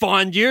when I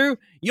find you.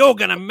 You're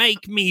gonna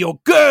make me your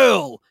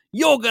girl.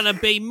 You're gonna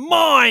be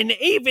mine,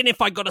 even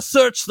if I gotta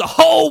search the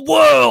whole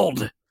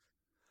world.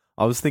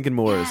 I was thinking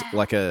more as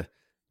like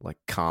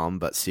calm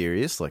but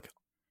serious. Like,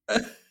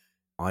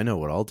 I know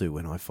what I'll do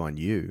when I find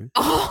you.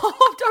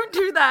 Oh, don't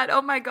do that!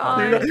 Oh my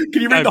god!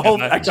 Can you read the whole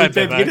thing? Actually, Don't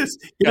do Bev, that.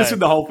 hit us with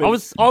the whole thing. I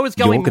was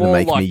going You're gonna more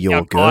make like me your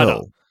Al Qaeda.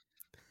 girl.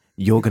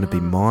 You're gonna be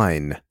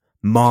mine,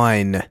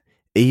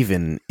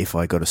 even if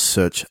I got to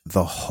search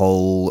the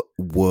whole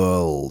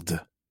world.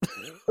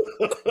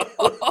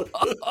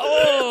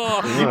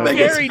 Oh, You make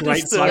very us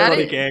great disturbing.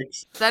 psychotic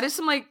eggs. That is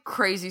some like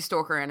crazy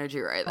stalker energy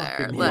right there.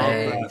 Fucking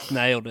Like,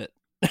 nailed it.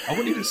 I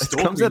want you to It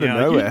stalk comes me out of now.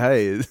 nowhere. You,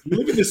 Hey, you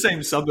live in the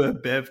same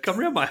suburb, Bev. Come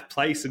around my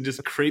place and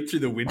just creep through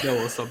the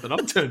window or something.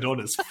 I'm turned on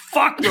as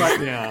fuck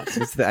right now.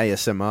 it's the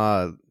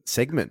ASMR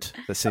segment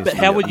that seems. But to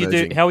how be would you do?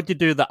 emerging. How would you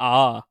do the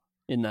R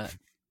in that.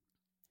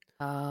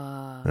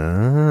 Ah.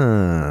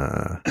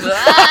 Ah!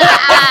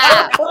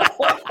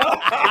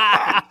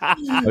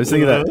 I was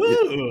thinking that.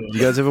 You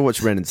guys ever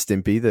watch Ren and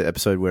Stimpy? The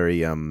episode where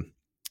he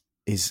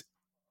his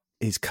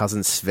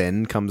cousin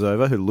Sven comes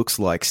over, who looks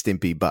like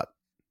Stimpy but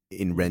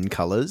in Ren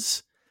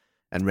colors,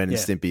 and Ren and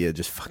Stimpy are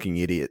just fucking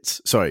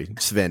idiots. Sorry,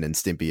 Sven and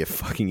Stimpy are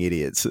fucking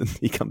idiots. And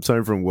he comes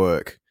home from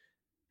work,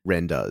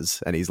 Ren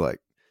does, and he's got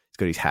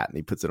his hat and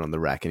he puts it on the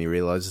rack, and he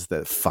realizes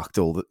that it fucked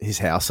his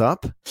house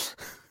up.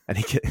 And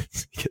he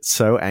gets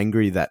so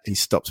angry that he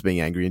stops being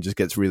angry and just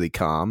gets really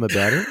calm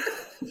about it.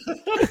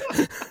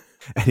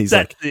 And he's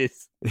That's like,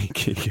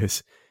 he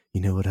goes,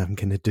 you know what I'm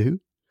going to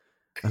do?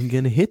 I'm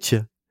going to hit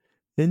you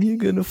and you're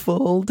going to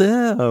fall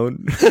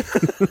down.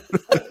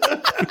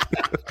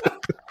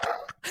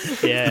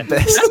 Yeah.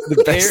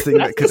 The best thing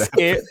that could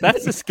happen.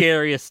 That's the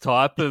scariest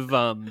type of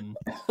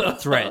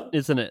threat,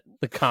 isn't it?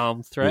 The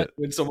calm threat.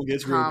 When someone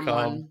gets real Calm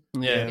calm.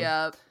 one. Yeah.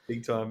 Yeah.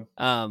 Big time.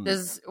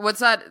 There's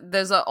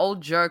an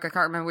old joke, I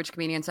can't remember which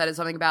comedian said it,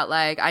 something about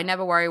like, I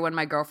never worry when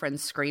my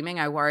girlfriend's screaming,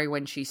 I worry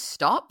when she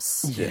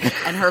stops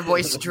and her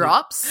voice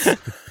drops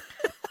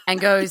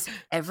and goes,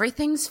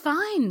 everything's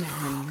fine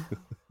then.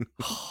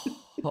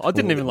 I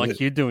didn't even like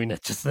you doing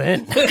it just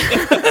then.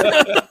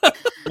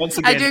 Once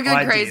I again, do good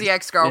did. crazy Yeah,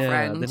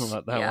 ex-girlfriend. I didn't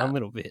like that one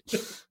little bit.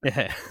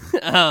 Yeah.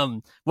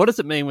 What does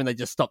it mean when they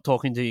just stop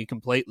talking to you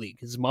completely?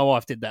 Because my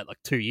wife did that like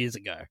 2 years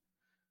ago.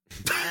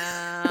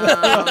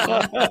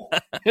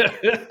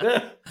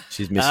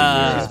 She's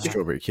missing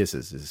Strawberry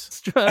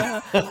Kisses.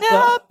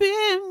 I've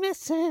been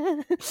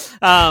missing.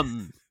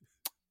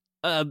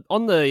 On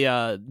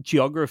the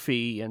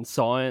geography and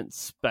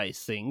science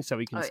based thing, so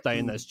we can stay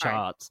in those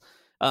charts.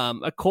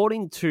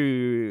 According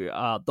to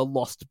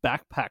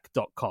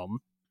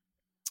thelostbackpack.com,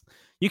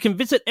 you can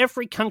visit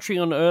every country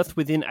on Earth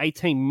within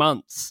 18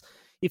 months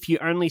if you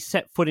only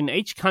set foot in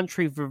each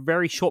country for a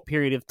very short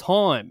period of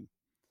time.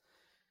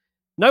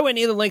 Nowhere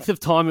near the length of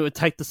time it would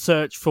take to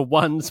search for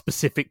one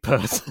specific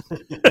person.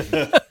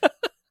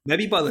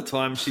 Maybe by the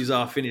time she's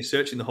finished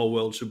searching the whole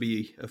world, she'll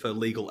be of her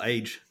legal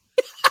age.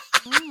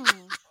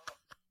 I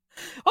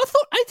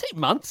thought 18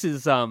 months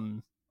is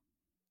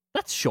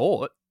that's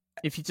short.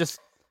 If you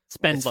just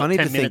spend It's like funny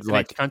 10 to minutes think, in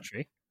like, each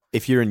country.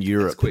 If you're in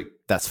Europe, quick.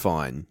 that's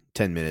fine.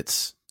 10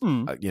 minutes,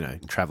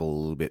 travel a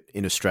little bit.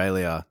 In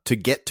Australia, to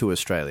get to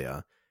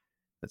Australia,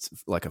 that's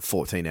like a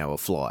 14-hour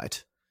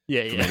flight from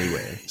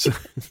anywhere. So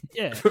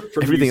Yeah. From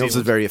everything New else is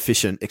Zealand. very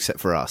efficient except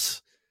for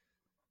us.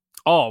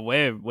 Oh,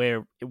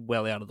 we're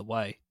well out of the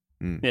way.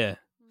 Mm. Yeah.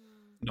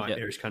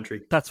 Nightmarish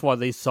country. That's why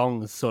these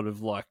songs sort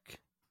of like,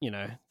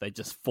 they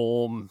just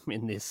form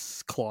in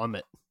this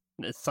climate.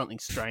 There's something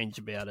strange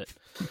about it.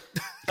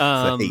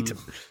 The heat.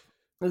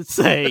 Let's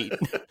see.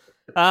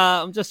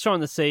 I'm just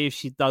trying to see if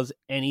she does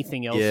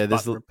anything else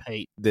but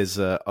repeat. There's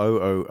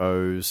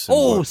OOOs.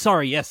 Oh,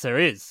 sorry. Yes, there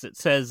is. It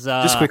says...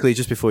 just quickly,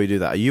 just before you do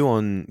that, are you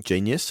on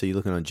Genius? Are you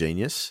looking on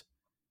Genius?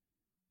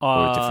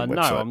 Or a different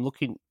no, website? I'm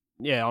looking...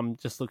 Yeah, I'm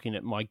just looking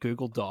at my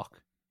Google Doc.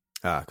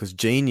 Because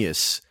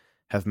Genius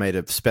have made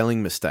a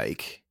spelling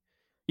mistake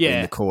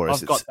in the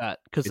chorus. I've got that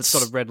because it's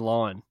got a red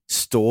line.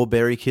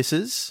 Strawberry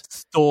Kisses.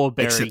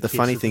 Strawberry Except the Kisses.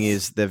 funny thing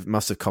is they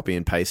must have copy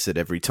and pasted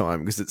every time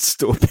because it's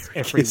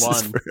Strawberry Kisses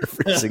one. for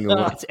every single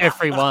one. It's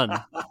every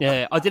one.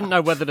 Yeah, I didn't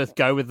know whether to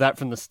go with that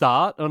from the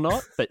start or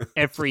not, but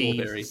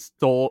every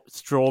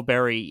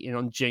strawberry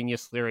on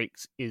Genius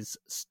lyrics is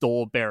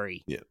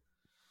strawberry. Yeah.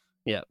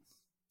 Yeah.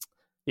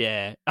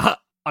 Yeah.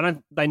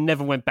 They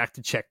never went back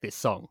to check this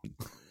song.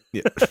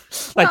 Yeah.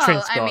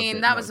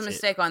 That was a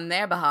mistake on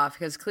their behalf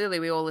because clearly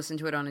we all listen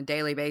to it on a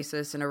daily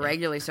basis and are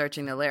regularly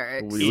searching the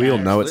lyrics. We all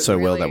know it so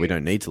well that Really- we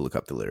don't need to look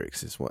up the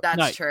lyrics. Is what?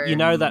 That's true. You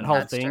know that whole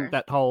That's thing, true.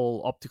 that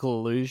whole optical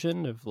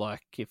illusion of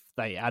like if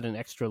they add an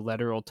extra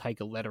letter or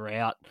take a letter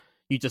out,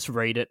 you just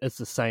read it as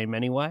the same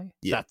anyway.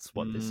 Yeah. That's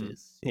what this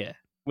is. Yeah.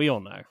 We all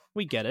know.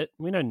 We get it.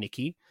 We know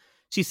Nikki.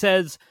 She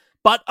says,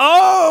 but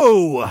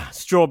oh,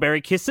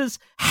 Strawberry Kisses.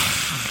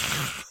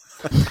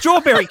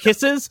 Strawberry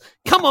Kisses.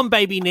 Come on,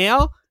 baby,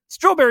 now.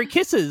 Strawberry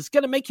Kisses.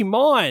 Gonna make you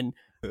mine.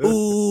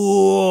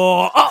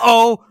 Ooh,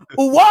 uh-oh,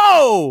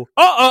 whoa,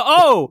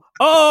 uh-oh.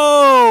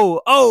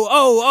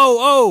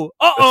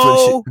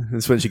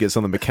 That's when she gets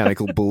on the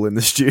mechanical bull in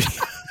the studio.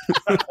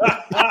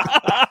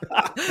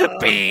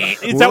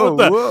 Is that what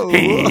the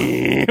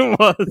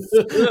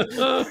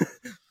was?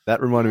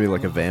 That reminded me of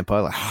like a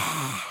vampire. Like,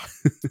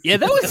 Yeah,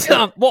 that was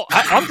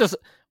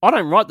I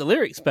don't write the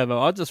lyrics, Bevo.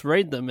 I just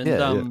read them,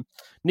 and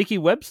Nikki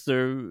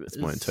Webster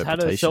my has had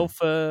interpretation.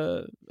 herself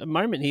a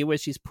moment here where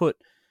she's put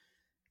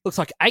looks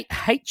like 8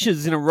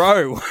 H's in a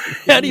row.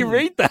 How do you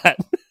read that?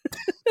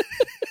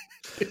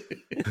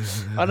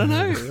 I don't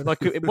know.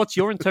 Like, what's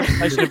your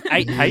interpretation of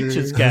 8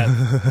 H's,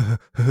 Gav?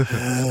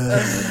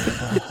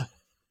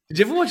 Did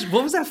you ever watch,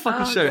 what was that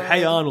fucking show, God.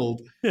 Hey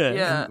Arnold?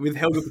 Yeah. With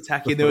Helga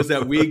Pataki, and there was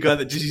that weird guy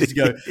that just used to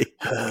go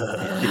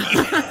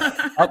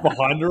up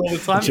behind her all the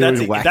time. She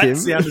would whack him.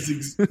 That sound is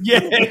she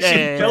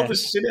felt the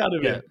shit out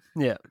of Yeah, it.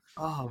 yeah.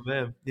 Oh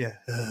man, yeah.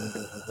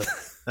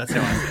 That's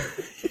how I say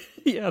it.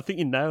 Yeah, I think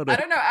you nailed I it.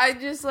 don't know. I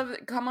just love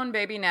it. Come on,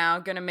 baby, now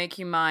gonna make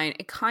you mine.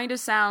 It kind of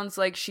sounds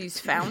like she's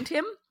found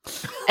him,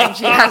 and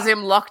she has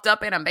him locked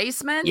up in a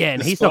basement. Yeah,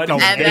 and he's not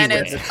going And then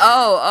anywhere. it's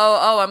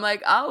I'm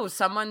like,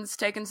 someone's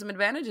taken some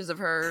advantages of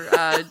her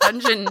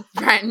dungeon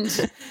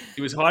friend.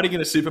 He was hiding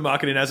in a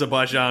supermarket in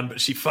Azerbaijan,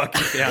 but she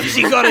fucking found him.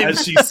 She got him.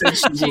 As she said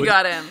she would. She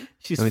got him.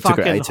 She's Only took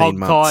her fucking 18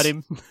 hog-tied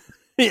him.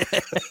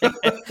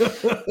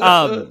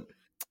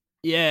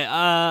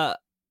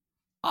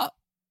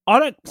 I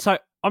don't. So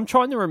I'm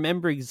trying to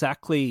remember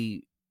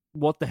exactly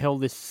what the hell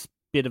this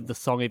bit of the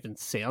song even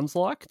sounds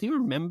like. Do you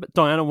remember,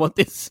 Diana? What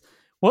this?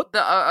 What?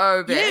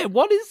 The bit. Yeah.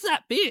 What is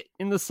that bit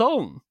in the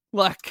song?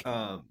 Like,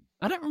 Um,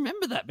 I don't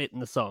remember that bit in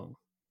the song.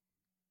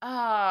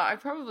 I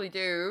probably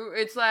do.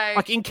 It's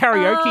like in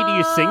karaoke, do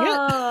you sing it?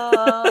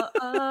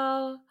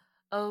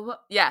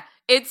 Yeah,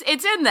 it's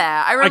in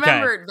there. I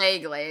remember it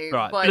vaguely,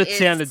 Right, but but it it's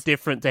sounded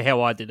different to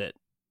how I did it.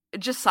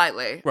 just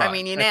slightly. Right, I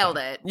mean, you okay. nailed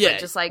it. Yeah, but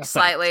just like thanks,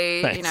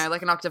 slightly, thanks.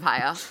 like an octave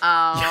higher.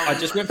 I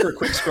just went for a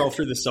quick scroll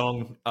through the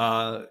song,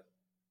 and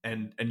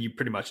you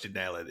pretty much did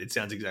nail it. It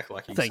sounds exactly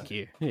like you. Thank said.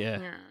 you. Yeah.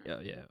 Yeah.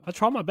 Yeah. I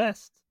try my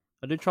best.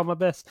 I do try my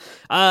best.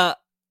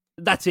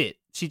 That's it.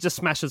 She just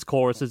smashes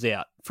choruses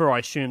out for, I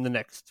assume, the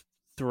next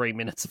 3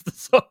 minutes of the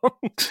song.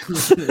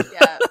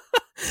 Yeah.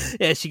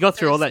 Yeah, she got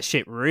through all that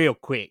shit real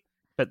quick.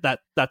 But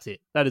that's it.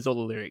 That is all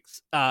the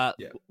lyrics.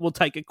 We'll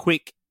take a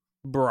quick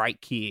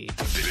break here.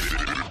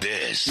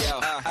 This is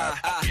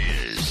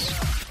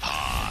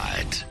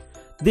hot.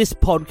 This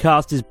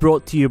podcast is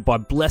brought to you by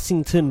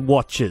Blessington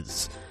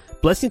Watches.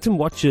 Blessington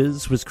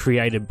Watches was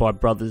created by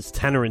brothers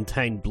Tanner and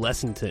Tane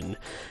Blessington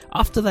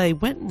after they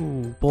went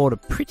and bought a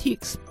pretty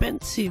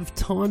expensive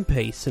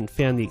timepiece and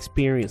found the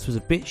experience was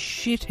a bit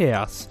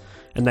shithouse,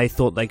 and they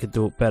thought they could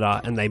do it better,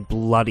 and they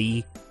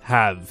bloody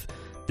have.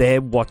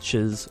 Their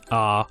watches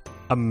are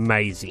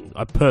amazing.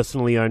 I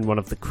personally own one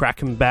of the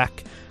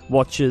Krakenback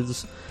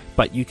watches,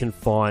 but you can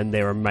find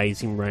their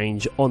amazing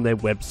range on their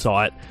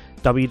website,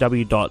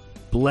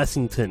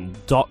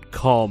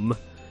 www.blessington.com,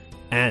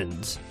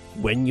 and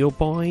when you're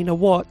buying a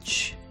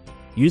watch,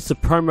 use the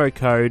promo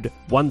code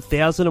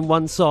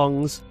 1001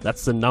 songs,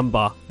 that's the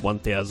number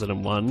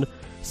 1001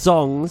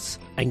 songs,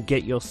 and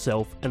get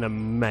yourself an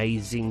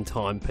amazing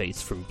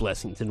timepiece from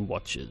Blessington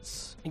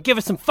Watches. And give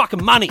us some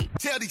fucking money!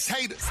 Tell these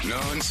haters.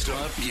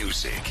 Non-stop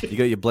music. You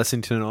got your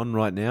Blessington on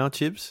right now,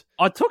 Chibs?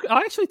 I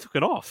actually took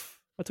it off.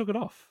 I took it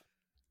off.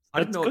 I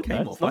didn't know it That's good,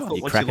 came though. off. I It's thought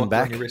nice. once Cracking you locked it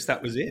back. on your wrist,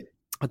 that was it.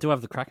 I do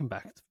have the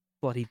Krakenback.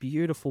 Bloody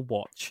beautiful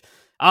watch.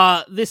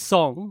 This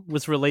song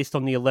was released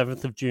on the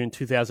 11th of June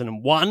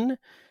 2001.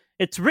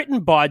 It's written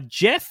by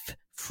Jeff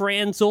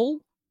Franzel,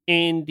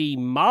 Andy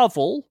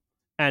Marvel,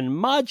 and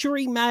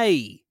Marjorie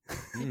May.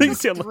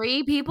 These sound like-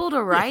 3 people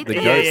to write The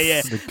this?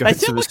 Yeah. The They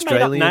ghosts sound of like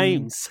made-up Australian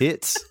names.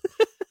 hits.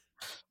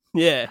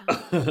 Yeah.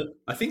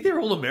 I think they're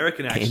all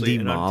American, actually. Andy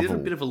and I did a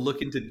Marvel. bit of a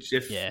look into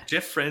Jeff. Yeah.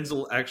 Jeff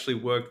Frenzel actually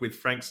worked with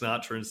Frank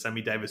Sinatra and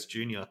Sammy Davis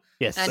Jr.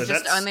 Yes. And So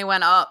just that's- only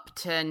went up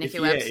to Nicky yeah,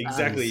 Webster.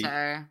 exactly.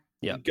 So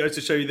Yeah. It goes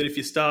to show you that if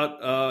you start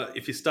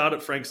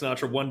at Frank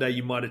Sinatra, one day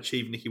you might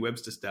achieve Nicky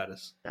Webster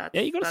status. that's,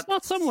 Yeah, you got to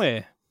start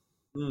somewhere.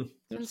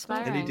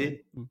 inspiring. And he did.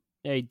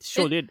 Yeah, he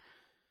sure did.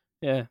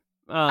 Yeah.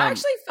 I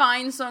actually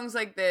find songs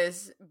like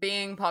this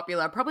being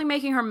popular, probably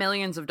making her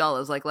millions of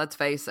dollars. Like, let's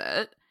face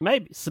it,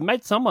 Maybe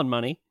made someone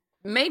money.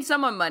 made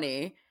someone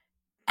money.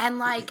 And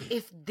like,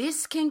 if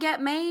this can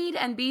get made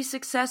and be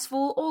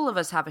successful, all of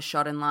us have a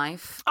shot in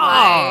life.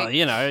 Oh, Like,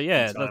 you know,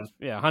 yeah, Good time. that's,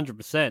 yeah,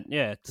 100%.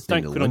 Yeah, just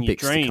Need don't quit on your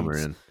Olympics to come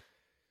dreams. around.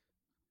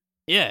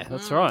 Yeah,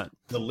 that's Mm. right.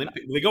 The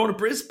Olympic. They're going to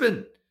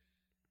Brisbane.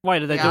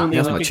 Wait, are they Yeah. doing the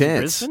Now's my Olympics in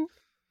chance. Brisbane?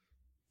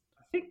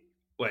 I think.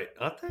 Wait,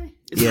 aren't they?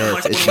 Yeah,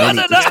 Like it's one of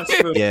many- the announced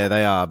for- Yeah,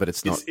 they are, but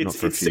it's not, It's not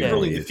for a it's few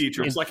several more in the years.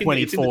 future. It's In like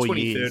it's in the 24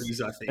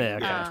 2030s, I think. Yeah,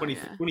 okay. Yeah, Oh,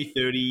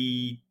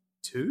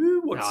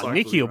 2032. What No, cycle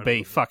Nicky are will we be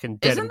running? fucking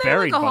dead Isn't and there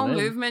buried like a by whole then.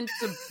 movement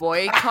to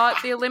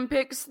boycott the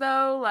Olympics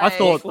though? Like, I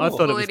thought Will it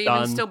will was it done.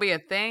 even still be a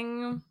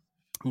thing?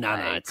 No,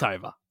 like- it's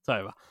over. It's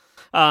over.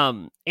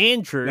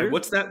 Andrew, No,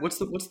 what's that? What's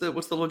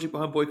the logic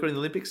behind boycotting the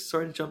Olympics?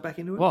 Sorry to jump back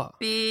into it. what?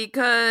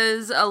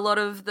 Because a lot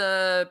of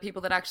the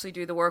people that actually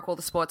do the work, all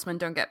the sportsmen,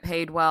 don't get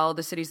paid well.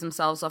 The cities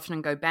themselves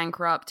often go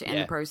bankrupt in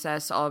Yeah. the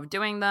process of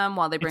doing them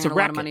while they bring It's in a a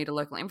lot of racket. money to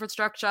local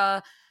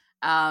infrastructure.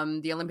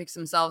 The Olympics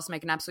themselves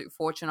make an absolute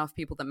fortune off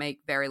people that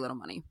make very little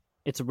money.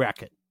 It's a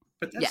racket.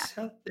 But that's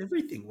how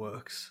everything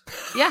works.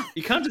 Yeah.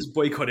 You can't just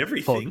boycott For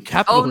everything. Oh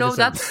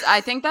capitalism. no, I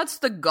think that's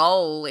the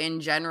goal in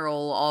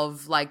general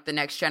of like the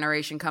next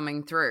generation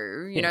coming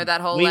through. You Yeah. know,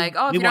 that whole We- like,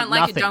 oh, if we you don't want like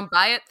nothing. it, don't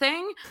buy it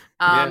thing.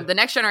 Yeah. The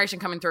next generation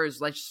coming through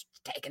is like just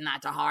taking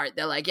that to heart.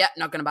 They're like, yeah,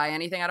 not gonna buy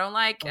anything I don't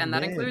like. Oh, And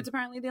that man. includes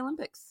apparently the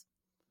Olympics.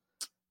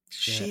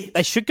 Shit.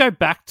 They should go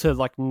back to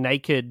like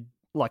naked,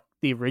 like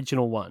the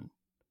original one.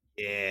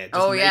 Yeah. just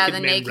Oh yeah, the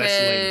men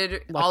wrestling.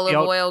 naked Like olive the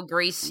old- oil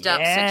greased up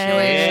Yeah.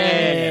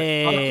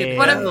 situation. Fucking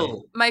What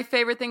hell. My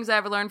favorite things I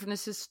ever learned from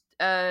this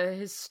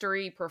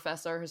historian,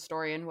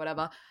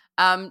 whatever.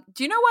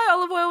 Do you know why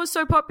olive oil was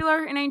so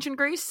popular in ancient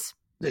Greece?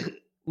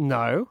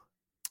 No.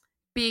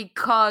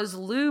 Because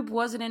lube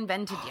wasn't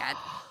invented yet.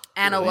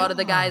 And a lot of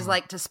the guys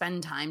like to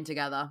spend time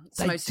together. It's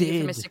the They most did.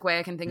 euphemistic way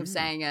I can think of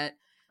saying it.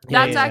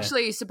 Yeah, That's yeah.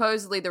 actually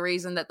supposedly the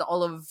reason that the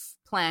olive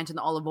plant and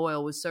the olive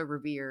oil was so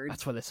revered.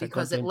 That's why they're so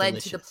because it goddamn led to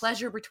the delicious.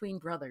 pleasure between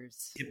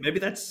brothers. Yeah, maybe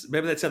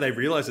that's how they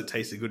realised it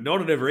tasted good. No one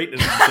had ever eaten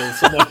it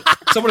until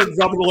someone had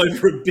rubbed it all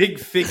over a big,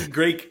 thick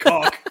Greek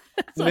cock.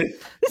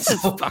 This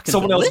is fucking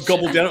Someone else delicious.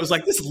 gobbled down. It was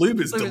like, this lube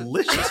is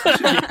delicious. We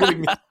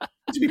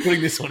should be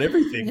putting this on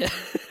everything.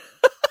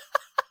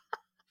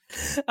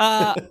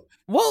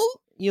 Well,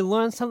 you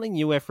learn something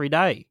new every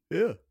day.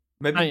 Yeah.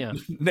 Maybe Oh, yeah.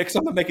 next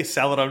time I make a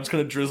salad, I'm just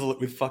going to drizzle it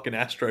with fucking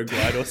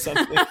Astroglide or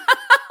something.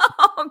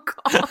 Oh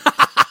god.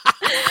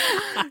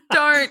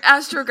 Don't.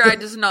 Astroglide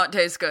does not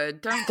taste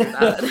good. Don't do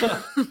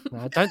that.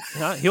 No, don't.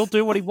 No, he'll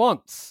do what he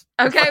wants.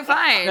 Okay,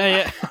 fine.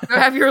 Yeah, Go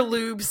have your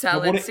lube I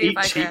salad. want to See eat if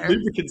I cheap care.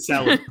 lubricant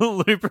salad.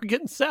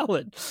 Lubricant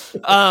salad.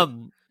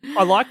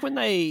 I like when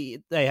they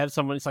have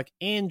someone. It's like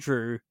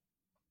Andrew,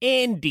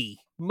 Andy,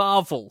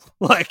 Marvel.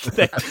 Like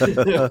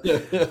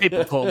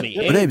people call me.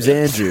 My name's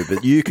Andrew,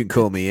 but you can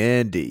call me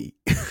Andy.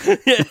 He's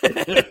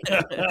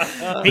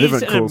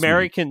Everyone an calls me-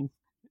 American.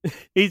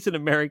 He's an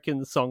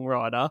American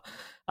songwriter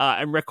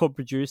and record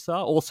producer,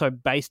 also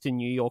based in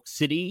New York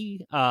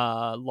City,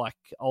 like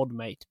old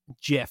mate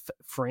Jeff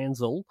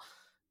Franzel.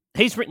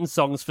 He's written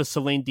songs for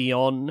Celine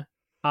Dion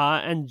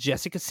and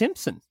Jessica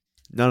Simpson.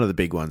 None of the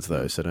big ones,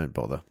 though, so don't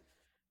bother.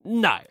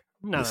 No.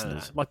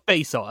 Listeners. Like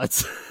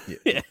B-sides.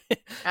 Yeah.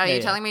 Are you Yeah.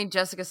 telling me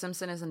Jessica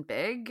Simpson isn't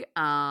big? She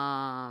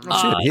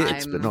had hits,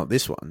 I'm- but not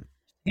this one.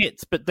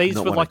 Hits, but these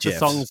Not were one like of the Jeff's.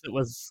 songs that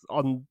was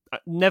on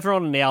never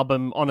on an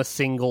album, on a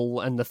single,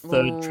 and the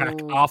third track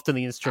Ooh. after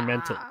the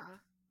instrumental. Ah.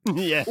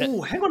 Yeah.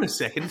 Oh, hang on a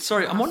second.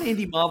 Sorry, I'm on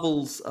Andy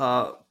Marvel's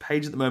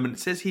page at the moment. It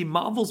says here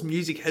Marvel's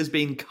music has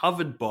been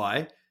covered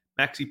by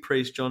Maxi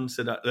Priest, John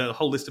said a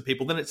whole list of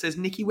people. Then it says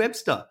Nikki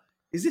Webster.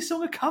 Is this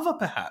song a cover,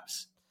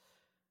 perhaps?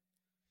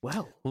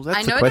 Well, Well, I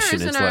that's know the question.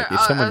 there It's isn't like if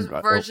someone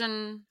a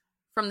version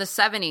from the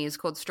 70s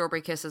called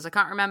Strawberry Kisses. I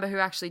can't remember who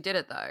actually did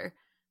it though.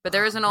 But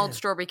there is an old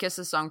Strawberry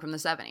Kisses song from the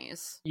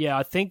 70s. yeah,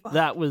 I think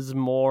that was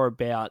more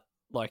about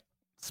like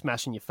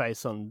smashing your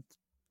face on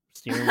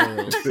steering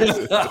wheels.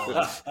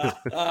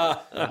 That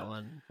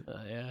one,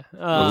 yeah.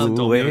 Wasn't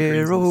Dolby on Greens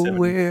in the 70s.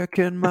 where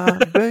can my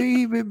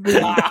baby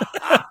be?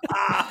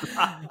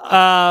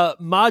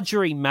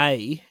 Marjorie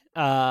May,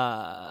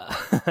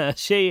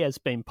 she has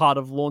been part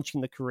of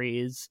launching the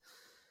careers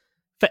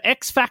for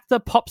X Factor,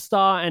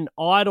 Popstar, and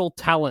Idol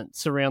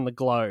talents around the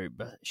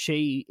globe.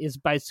 She is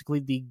basically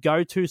the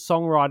go-to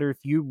songwriter if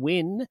you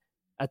win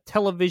a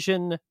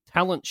television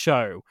talent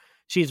show.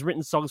 She has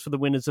written songs for the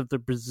winners of the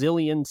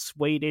Brazilian,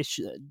 Swedish,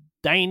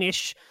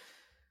 Danish,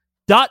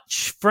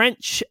 Dutch,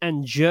 French,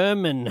 and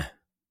German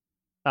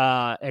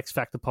X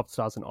Factor,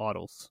 Popstars, and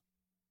Idols.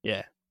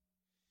 Yeah,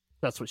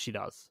 that's what she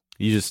does.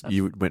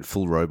 You went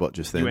full robot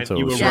just then. You, went, so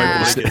you it were was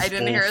Yeah, so- I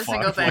didn't hear a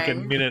single for like a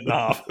thing. minute and a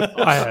half.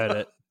 I heard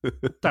it.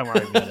 Don't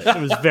worry about it.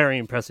 It was very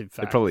impressive. It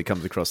Fact. probably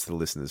comes across to the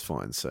listeners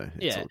fine, so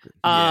it's Yeah.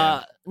 all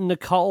good.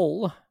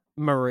 Nicole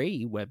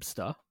Marie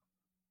Webster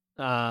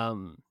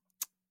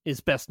is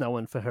best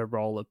known for her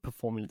role of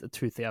performing at the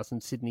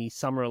 2000 Sydney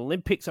Summer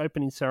Olympics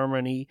opening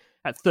ceremony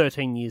at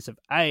 13 years of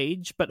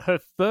age, but her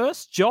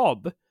first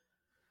job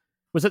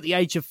was at the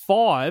age of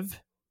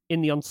 5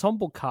 in the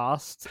ensemble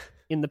cast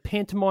in the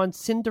pantomime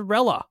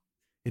Cinderella.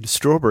 In a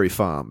strawberry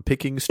farm,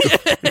 picking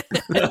strawberries.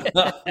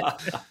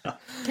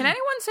 Can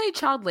anyone say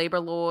child labor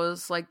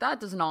laws? Like that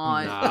does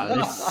not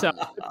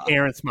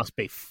Parents must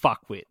be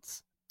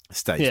fuckwits.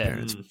 Stage Yeah.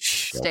 parents.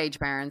 stage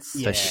parents.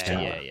 Yeah,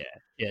 shower.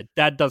 yeah.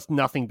 Dad does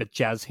nothing but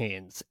jazz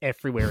hands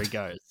everywhere he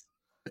goes.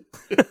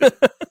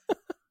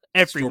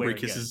 Everywhere Strawberry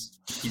he goes. kisses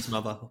his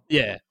mother.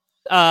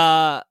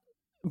 Yeah.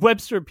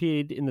 Webster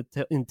appeared in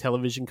in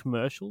television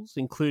commercials,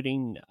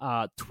 including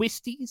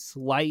Twisties,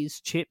 Lay's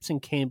chips,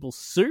 and Campbell's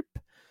soup.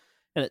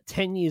 And at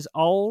 10 years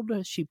old,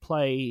 she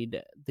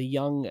played the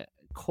young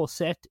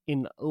Cosette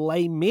in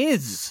Les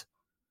Mis.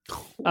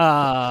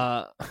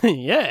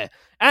 Yeah.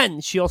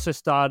 And she also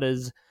starred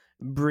as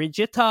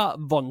Brigitta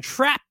von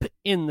Trapp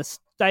in the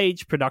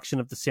stage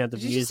production of The Sound of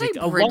Did you just Music. say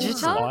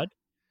Brigitta? Alongside,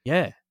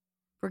 yeah,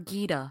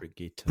 Brigitte.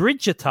 Brigitte.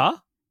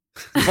 Brigitta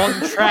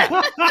von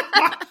Trapp.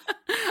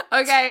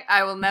 Okay,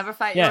 I will never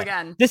fight you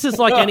again. This is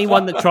like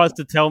anyone that tries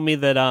to tell me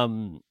that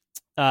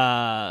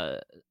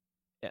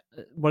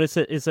what is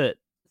it? Is it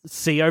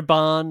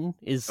Siobhan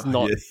is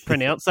not yeah.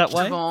 pronounced that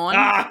way?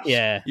 Siobhan?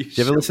 Yeah. Do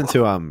you ever listen to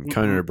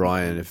Conan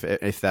O'Brien?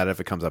 If that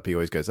ever comes up, he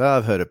always goes, "Oh,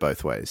 I've heard it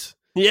both ways."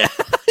 Yeah.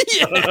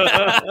 Yeah.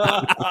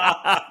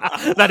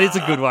 That is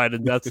a good way to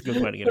that's a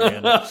good way to get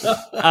around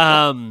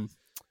it.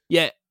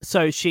 Yeah,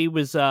 so she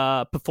was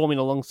performing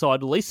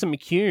alongside Lisa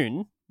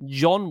McCune,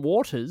 John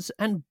Waters,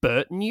 and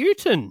Bert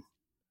Newton.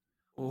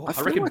 I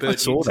feel reckon like I Bert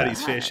saw Newton's had that.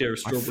 his fair share of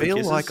I strawberry feel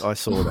kisses. like I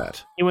saw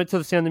that. You went to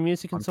the Sound of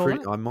Music and saw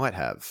that? I might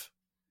have.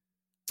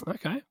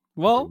 Okay.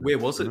 Well, Where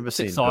was I it? remember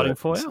seeing exciting Bert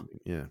for or you. something,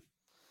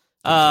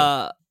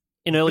 Yeah.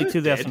 in early Bert's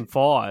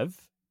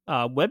 2005,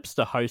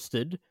 Webster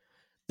hosted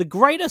the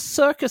greatest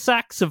circus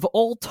acts of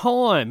all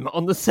time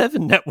on the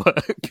Seven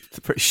Network. It's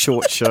a pretty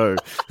short show.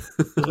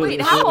 Wait,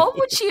 how old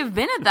would she have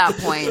been at that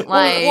point?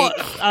 Like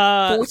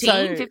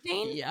 14,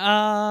 15?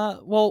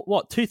 Well,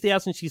 what,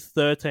 2000, she's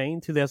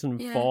 13,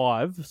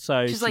 2005,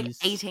 so She's like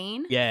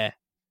 18? Yeah.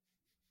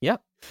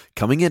 Yep.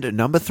 Coming in at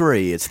number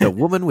 3, it's the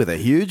woman with a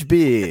huge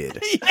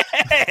beard.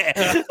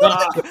 Yeah!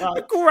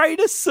 The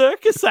greatest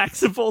circus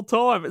acts of all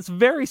time. It's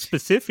very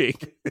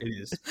specific. It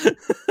is.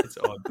 It's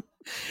odd.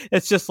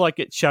 It's just like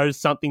it shows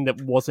something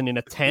that wasn't in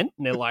a tent,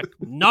 and they're like,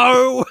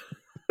 no!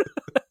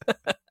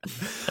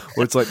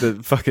 Or it's like the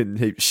fucking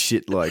heap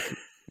shit, like,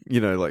 you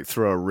know, like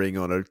throw a ring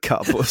on a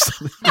cup or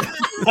something.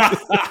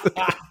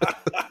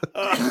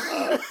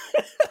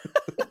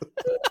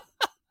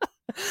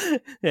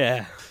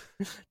 Yeah.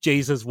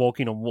 Jesus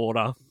walking on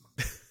water.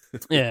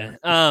 Yeah.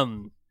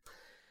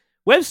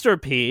 Webster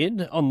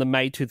appeared on the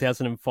May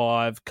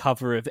 2005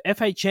 cover of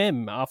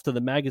FHM after the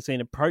magazine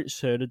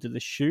approached her to do the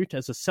shoot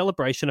as a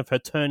celebration of her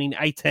turning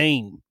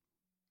 18.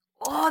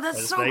 Oh, that's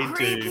As so they do.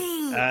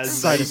 creepy.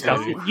 As So they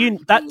disgusting. do.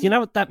 You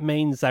know what that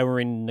means? They were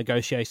in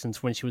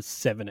negotiations when she was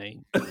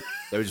 17. They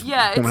were just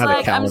Yeah, it's gonna have a like,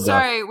 I'm calendar.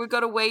 sorry, we've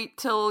got to wait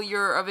till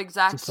you're of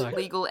exact Just like,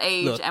 legal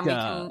age look, and we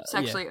can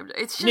sexually... yeah.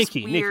 It's just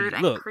Nikki, weird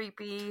and look,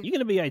 creepy. You're going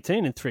to be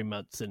 18 in 3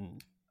 months,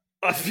 and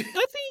I think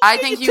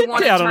you you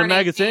want to out on a turn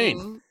magazine.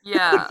 18.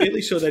 Yeah. I'm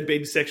fairly sure they'd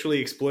been sexually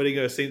exploiting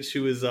her since she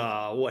was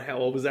how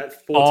old was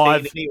that?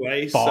 14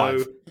 anyway.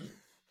 Five.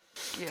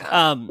 So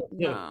Yeah.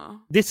 Yeah.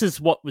 This is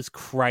what was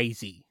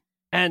crazy.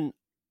 And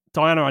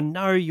Diana, I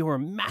know you're a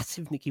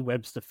massive Nikki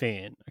Webster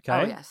fan,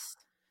 okay? Oh, yes.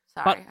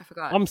 Sorry, But I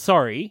forgot. I'm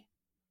sorry.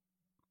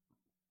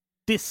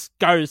 This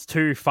goes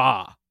too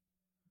far.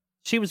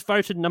 She was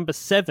voted number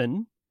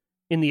 7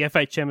 in the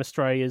FHM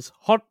Australia's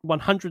Hot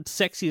 100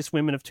 Sexiest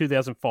Women of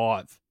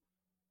 2005.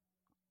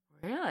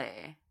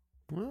 Really?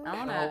 Well, I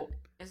wanna...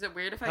 Is it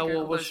weird if I how old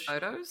Google was those she?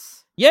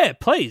 photos? Yeah,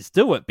 please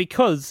do it,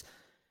 because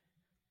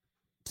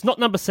it's not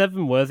number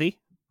 7 worthy.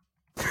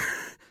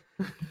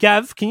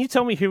 Gav, can you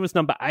tell me who was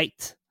number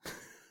 8?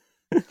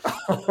 I'm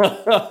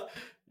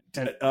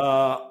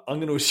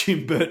going to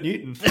assume Bert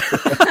Newton.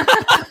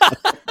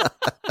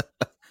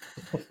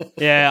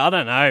 Yeah, I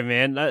don't know,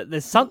 man.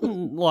 There's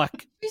something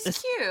like...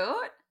 She's cute.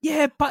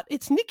 Yeah, but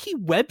it's Nikki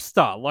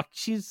Webster. Like,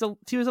 she was a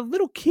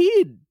little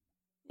kid.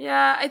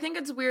 Yeah, I think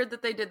it's weird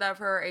that they did that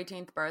for her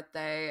 18th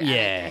birthday. And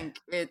Yeah. I think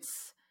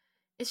it's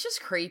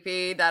just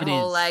creepy. That It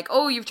whole is. like,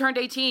 oh, you've turned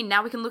 18.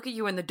 Now we can look at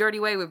you in the dirty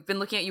way. We've been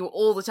looking at you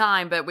all the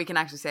time, but we can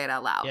actually say it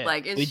out loud. Yeah.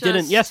 Like, it's we just,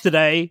 didn't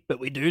yesterday, but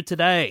we do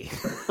today.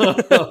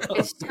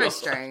 It's so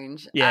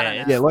strange. Yeah, I don't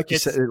know. yeah, like you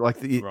It's said, like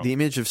wrong. the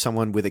image of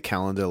someone with a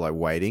calendar, like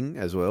waiting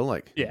as well,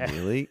 like Yeah.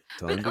 really.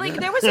 But, like,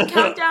 there was a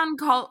countdown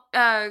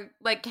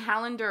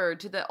calendar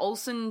to the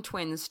Olsen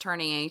twins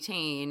turning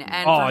 18,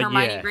 and Oh, for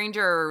Hermione yeah.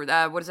 Granger,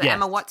 what is it, Yes.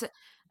 Emma Watson,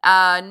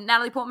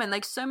 Natalie Portman.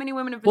 Like, so many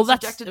women have been Well,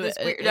 that's, subjected to this.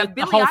 Weird, the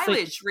Billie whole thing-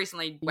 Eilish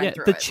recently went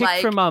through the it. chick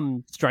like,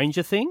 from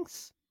Stranger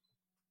Things.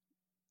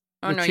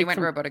 oh the no, chick you went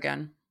from- robot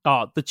again.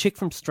 Oh, the chick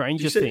from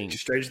Stranger You said Things.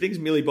 Strange Things,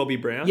 Millie Bobby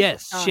Brown.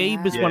 Yes, Oh, she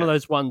was one of yeah.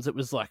 those ones that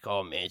was like,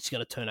 oh man, she's going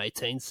to turn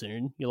 18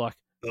 soon. You're like,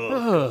 Oh,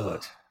 Ugh.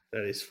 God.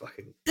 That is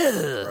fucking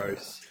ugh.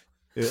 gross.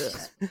 She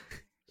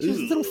was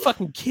a little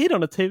fucking kid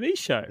on a TV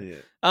show.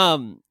 Yeah.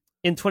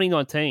 In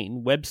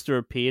 2019, Webster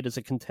appeared as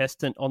a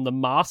contestant on The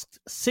Masked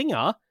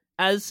Singer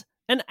as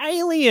an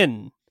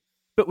alien,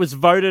 but was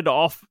voted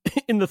off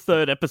in the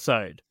 3rd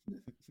episode.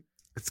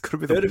 It's got to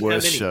be Third the of how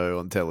worst many? show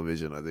on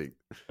television, I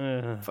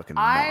think. Fucking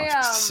I,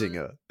 Masked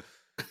Singer.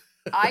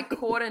 I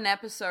caught an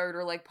episode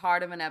or like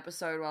part of an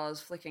episode while I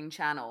was flicking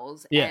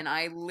channels, Yeah. and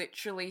I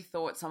literally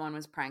thought someone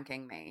was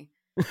pranking me.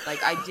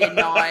 Like, I did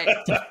not.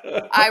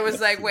 I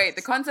was like, wait,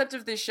 the concept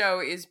of this show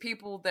is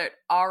people that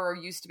are or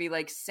used to be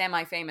like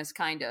semi-famous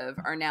kind of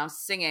are now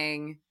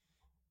singing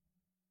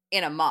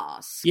in a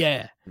mask.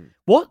 Yeah. Hmm.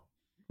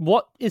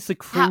 What is the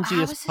How is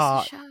cringiest this a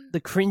part? show?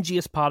 The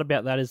cringiest part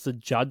about that is the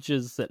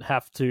judges that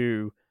have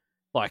to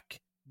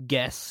like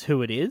guess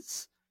who it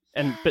is.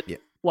 But Yeah.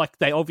 like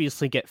they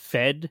obviously get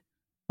fed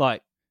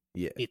like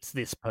Yeah. it's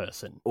this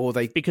person. Or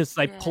they Because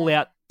they pull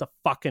Yeah. out the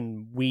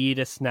fucking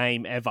weirdest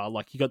name ever.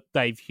 Like you got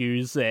Dave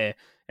Hughes there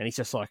and he's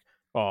just like,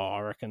 oh, I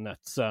reckon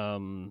that's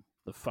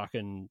the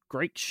fucking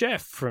Greek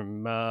chef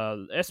from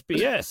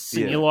SBS.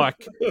 And Yeah. you're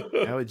like,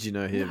 how would you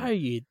know him? no,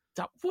 you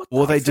don't. What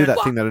Or the they do that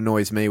fuck? thing that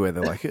annoys me where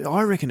they're like,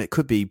 I reckon it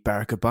could be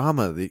Barack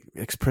Obama, the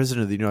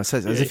ex-president of the United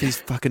States, as if he's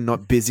fucking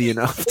not busy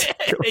enough.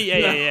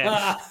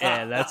 yeah.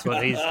 Yeah, that's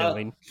what he's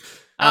doing.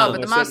 Oh,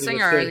 but The Well, Masked certainly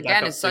Singer, the third again,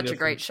 backup is such a singer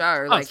great from-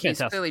 show. it's Like, he's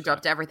fantastic clearly show.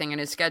 dropped everything in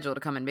his schedule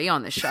to come and be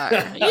on this show.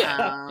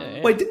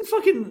 Yeah. Wait, didn't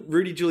fucking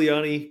Rudy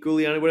Giuliani,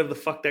 whatever the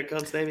fuck that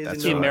cunt's name is,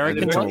 That's The right.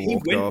 American And one? then He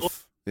walked went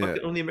off. Yeah.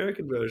 fucking on the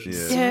American version.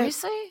 Yeah.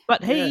 Seriously?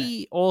 But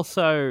he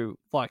also,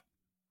 like,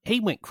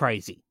 he went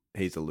crazy.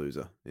 He's a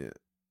loser. Yeah.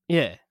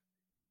 Yeah.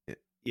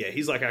 Yeah,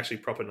 he's like actually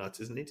proper nuts,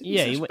 isn't he? Didn't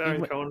Yeah, he Sacha went- he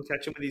Baron went- Cohen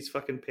catch him with his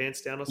fucking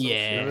pants down or something?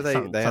 Yeah. Remember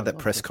something- they had something that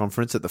like press that.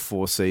 conference at the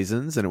Four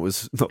Seasons and it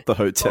was not the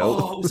hotel.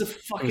 Oh, it was a It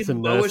fucking was a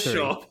mower nursery.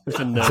 shop. It was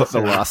a It's not the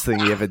nursery. last thing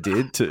he ever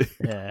did too.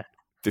 Yeah.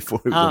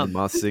 before he was a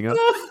Masked Singer.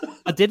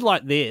 I did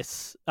like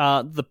this.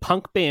 The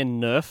punk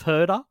band Nerf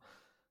Herder,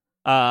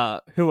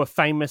 who are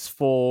famous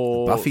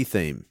for Buffy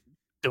theme.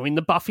 doing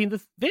the Buffy and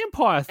the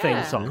Vampire theme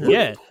Yeah. song.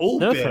 Yeah, Cool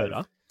Nerf band.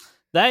 Herder.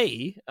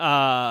 They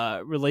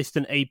released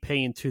an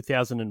EP in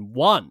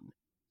 2001,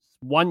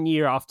 1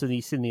 year after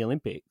the Sydney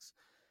Olympics.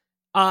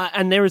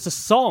 And there is a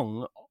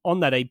song on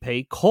that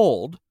EP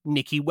called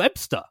Nikki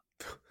Webster.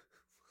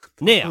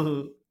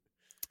 Now,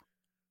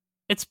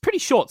 it's a pretty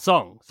short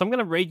song, so I'm going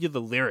to read you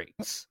the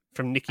lyrics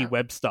from Nikki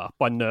Webster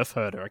by Nerf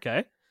Herder, okay?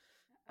 I'm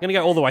going to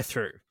go all the way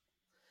through.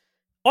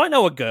 I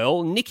know a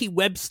girl, Nikki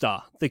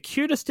Webster, the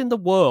cutest in the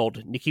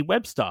world, Nikki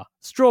Webster.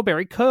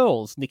 Strawberry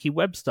curls, Nikki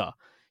Webster.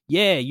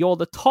 Yeah, you're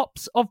the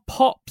tops of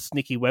pops,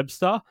 Nikki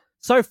Webster.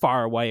 So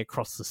far away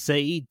across the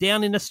sea,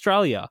 down in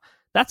Australia.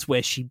 That's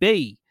where she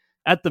be.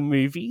 At the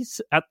movies,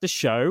 at the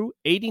show,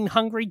 eating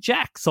Hungry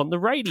Jacks on the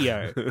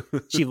radio.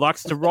 She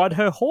likes to ride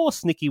her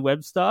horse, Nikki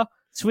Webster.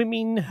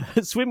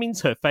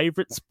 Swimming's her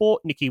favourite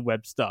sport, Nikki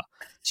Webster.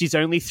 She's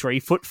only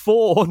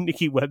 3'4",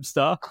 Nikki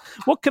Webster.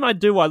 What can I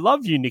do? I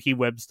love you, Nikki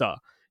Webster.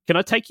 Can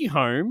I take you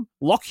home,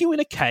 lock you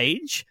in a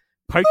cage,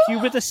 poke you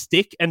with a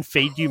stick and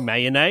feed you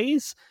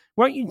mayonnaise?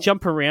 Won't you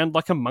jump around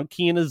like a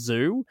monkey in a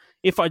zoo?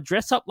 If I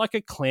dress up like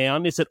a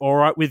clown, is it all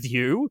right with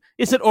you?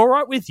 Is it all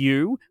right with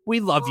you?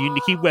 We love you,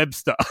 Nikki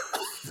Webster.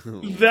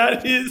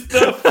 That is the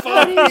That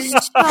fucking is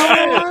so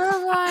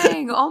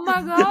horrifying. Oh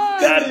my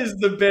god. That is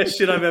the best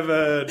shit I've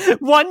ever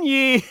heard. 1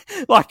 year,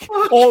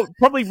 or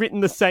probably written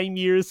the same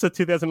year as the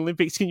 2000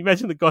 Olympics. Can you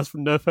imagine the guys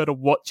from Nerf Herder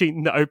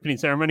watching the opening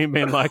ceremony and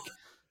being like,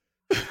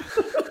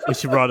 we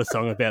should write a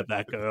song about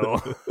that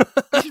girl.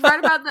 You should write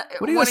about the.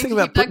 What do you guys think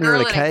about putting her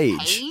in a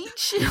cage?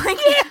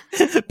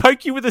 Like,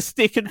 Poke you with a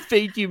stick and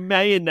feed you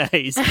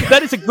mayonnaise.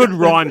 That is a good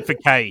rhyme for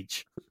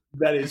cage.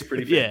 That is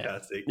pretty Yeah.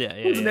 fantastic. Yeah,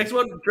 yeah, What's the yeah. next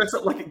one? Dress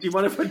up like. Do you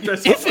mind if I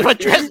dress If up I like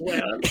dress- a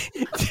clown?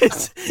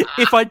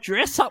 If I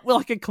dress up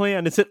like a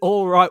clown, is it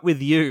all right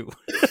with you?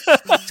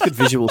 It's good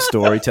visual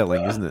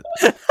storytelling, isn't it?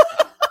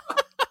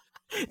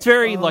 It's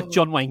very like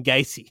John Wayne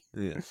Gacy.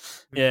 Yeah.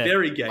 Yeah.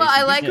 Very gay. well,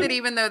 I like that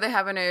even though they're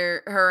having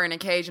her in a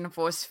cage and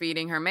force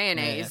feeding her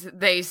mayonnaise,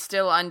 they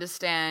still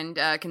understand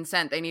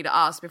consent. They need to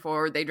ask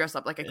before they dress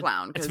up like a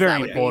clown. It's 'cause very that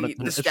would be important.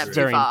 the It's step too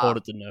very far.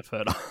 important to Nerf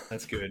Herder.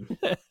 That's good.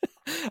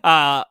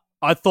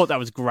 I thought that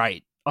was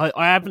great. I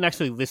haven't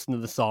actually listened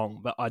to the song,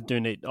 but I do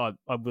need. I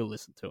will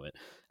listen to it.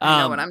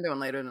 I know what I'm doing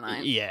later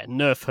tonight. Yeah,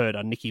 Nerf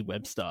Herder, Nikki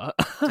Webster.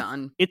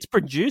 Done. It's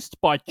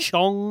produced by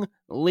Chong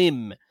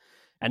Lim,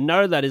 and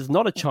no, that is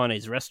not a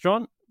Chinese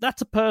restaurant.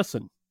 That's a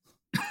person.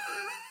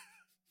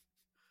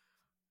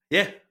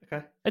 Yeah.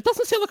 Okay. It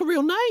doesn't sound like a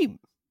real name.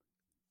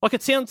 Like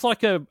it sounds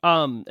like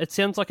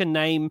a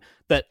name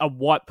that a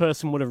white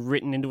person would have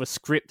written into a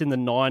script in the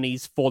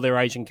 90s for their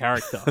Asian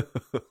character.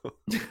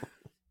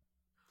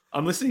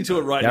 I'm listening to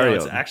it right Carry now.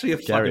 It's on. actually a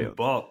Carry fucking on.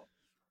 bop.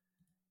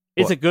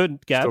 Is What? it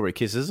good, Gab? Strawberry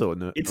Kisses or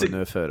It's or a-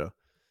 Nerf Herder?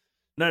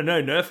 No,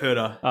 Nerf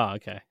Herder. Oh,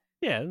 okay.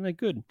 Yeah, they're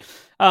good.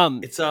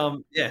 It's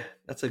yeah,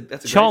 that's a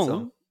great Chong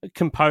song.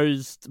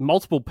 composed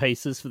multiple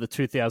pieces for the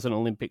 2000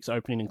 Olympics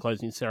opening and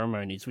closing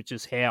ceremonies, which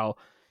is how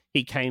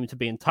he came to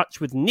be in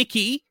touch with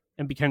Nikki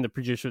and became the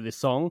producer of this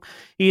song.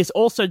 He is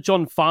also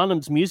John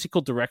Farnham's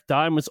musical director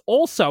and was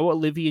also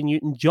Olivia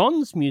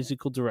Newton-John's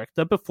musical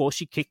director before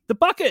she kicked the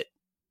bucket.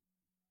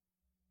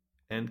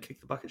 And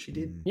kick the bucket she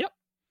did. Yep.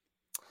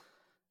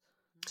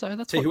 So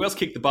that's See, who else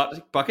kicked the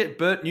bucket?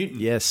 Bert Newton.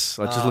 Yes,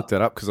 I just looked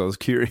that up because I was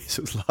curious.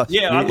 It was last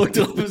Yeah, year. I looked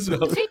it up as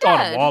well. Is he died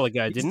dead? a while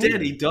ago, He's didn't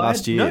dead. he? He died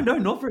Last year. No,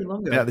 not very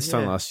long ago. About this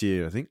time Yeah. last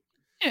year, I think.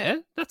 Yeah,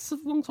 that's a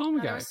long time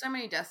There ago. were so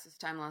many deaths this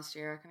time last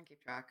year. I couldn't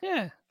keep track.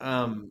 Yeah.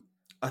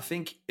 I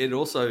think it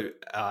also,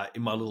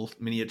 in my little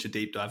miniature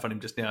deep dive on him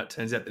just now, it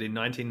turns out that in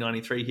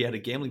 1993 he had a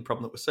gambling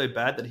problem that was so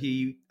bad that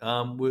he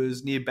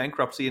was near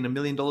bankruptcy and $1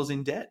 million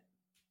in debt.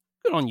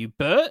 Good on you,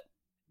 Bert.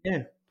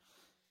 Yeah.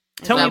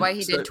 Is Tell that me- why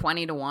he so- did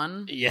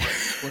 20-1? Yeah.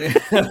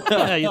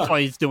 Yeah, that's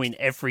why he's doing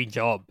every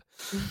job.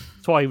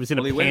 That's why he was in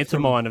Well, a he went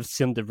from- pantomime of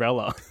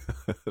Cinderella.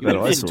 He That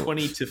I went, saw. from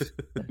 20 to,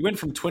 he went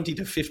from 20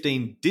 to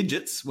 15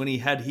 digits when he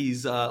had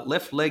his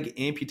left leg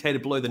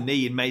amputated below the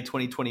knee in May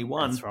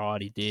 2021, That's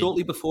right, he did.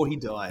 shortly before he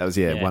died. That was,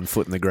 Yeah. 1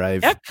 foot in the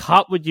grave. How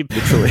cut would you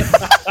Literally.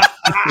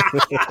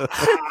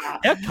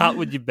 How cut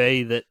would you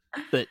be that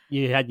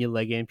you had your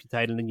leg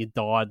amputated and then you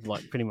died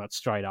like pretty much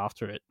straight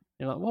after it?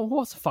 You're like, well,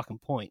 what's the fucking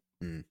point?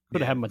 Mm.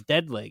 Could have had my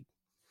dead leg.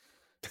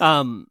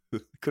 Yeah.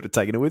 Could have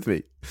taken it with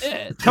me.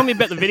 Tell me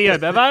about the video,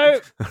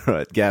 Bevo. All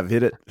right, Gav,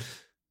 hit it.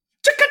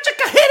 Chicka,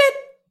 chicka, hit it!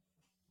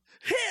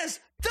 Here's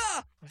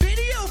the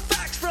video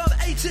facts from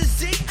A to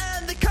Z,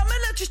 and they're coming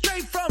at you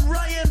straight from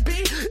Ryan B.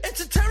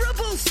 It's a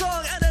terrible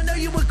song, and I know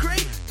you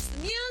agree.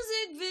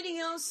 Music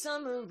video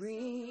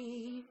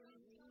summary.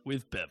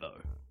 With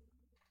Bevo.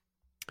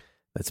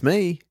 That's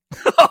me.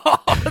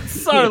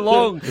 It's so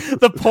long.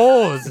 The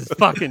pause is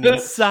fucking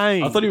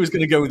insane. I thought he was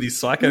going to go with his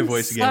psycho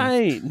voice again.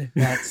 Insane.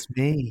 That's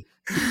me.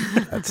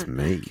 That's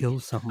me.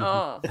 Kill someone.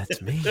 Oh.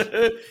 That's me.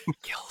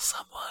 Kill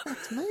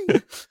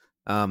someone.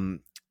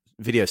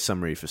 Video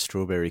summary for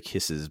Strawberry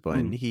Kisses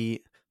by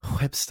Nikki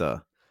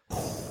Webster.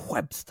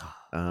 Webster.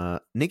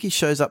 Nikki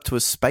shows up to a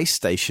space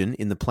station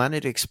in the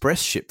Planet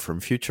Express ship from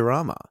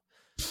Futurama.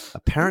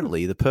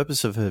 Apparently, the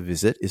purpose of her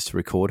visit is to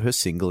record her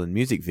single and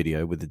music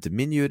video with a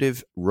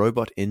diminutive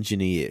robot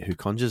engineer who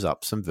conjures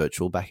up some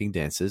virtual backing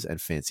dancers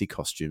and fancy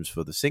costumes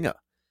for the singer.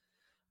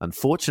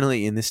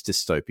 Unfortunately, in this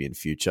dystopian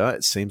future,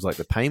 it seems like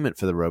the payment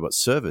for the robot's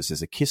service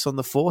is a kiss on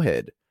the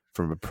forehead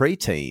from a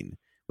preteen,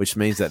 which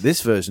means that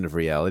this version of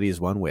reality is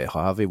one where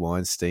Harvey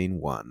Weinstein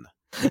won.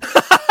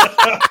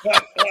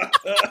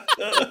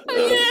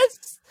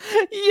 Yes!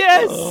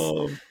 Yes!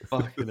 Oh,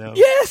 fucking hell.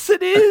 Yes,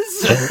 it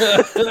is!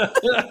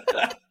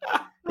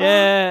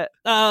 Yeah.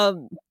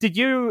 Did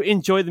you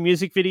enjoy the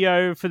music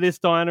video for this,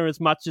 Diana, as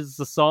much as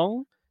the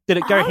song? Did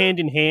it go hand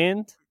in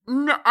hand?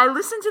 No, I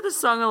listened to the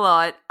song a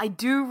lot. I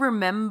do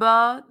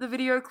remember the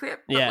video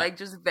clip, but Yeah. like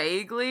just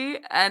vaguely.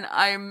 And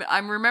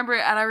I'm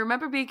remembering, and I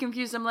remember being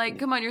confused. I'm like,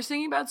 come on, you're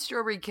singing about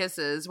strawberry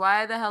kisses.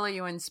 Why the hell are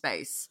you in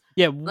space?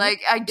 Yeah.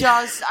 Like, I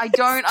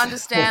don't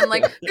understand.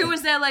 Like, who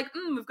was there? Like,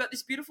 we've got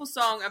this beautiful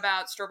song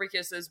about strawberry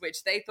kisses,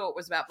 which they thought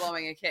was about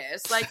blowing a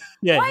kiss. Like,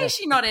 why is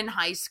she not in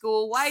high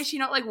school? Why is she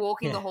not like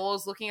walking the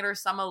halls, looking at her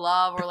summer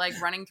love, or like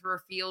running through a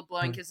field,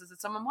 blowing kisses at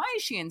someone? Why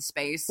is she in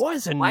space? Why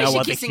is there Why no is she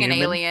other kissing human?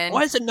 an alien?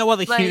 Why is there no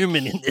other Like-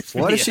 human in this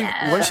video?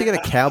 Why does she get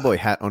a cowboy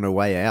hat on her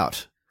way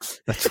out?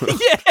 That's what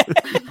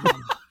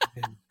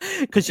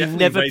Because you Definitely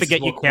never raises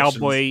forget your more questions.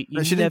 cowboy.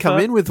 No, she didn't come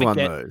in with one,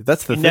 though.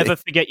 That's the You thing. never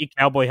forget your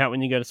cowboy hat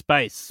when you go to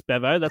space,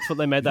 Bevo. That's what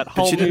they made that But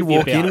whole she didn't movie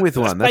walk about. in with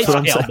one. That's Space what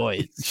I'm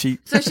cowboys. saying.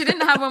 So she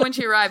didn't have one when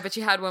she arrived, but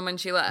she had one when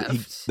she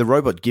left. The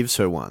robot gives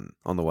her one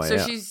on the way So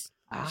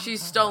out.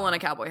 she's stolen a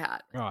cowboy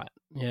hat. Right.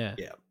 Yeah.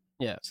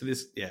 So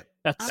this,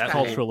 That's Okay.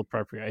 cultural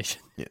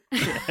appropriation. Yeah.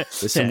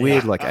 There's some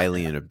weird like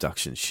alien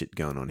abduction shit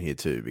going on here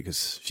too,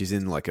 because she's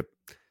in like a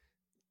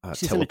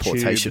She's in a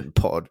teleportation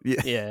pod.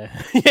 Yeah.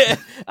 Yeah.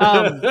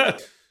 Yeah.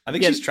 I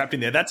think Yeah. she's trapped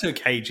in there. That's her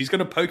cage. He's going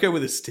to poke her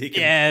with a stick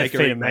and Yeah, make her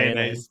feed eat of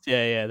mayonnaise.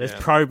 Yeah. There's Yeah.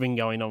 probing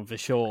going on for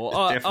sure.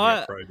 There's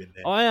definitely a probe in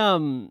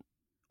there.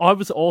 I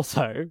was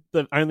also,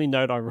 the only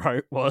note I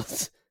wrote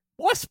was,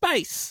 why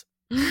space?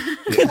 Why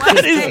That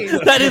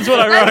space? is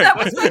what I wrote.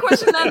 That was my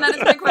question then. That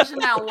is my question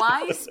now.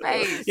 Why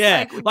space?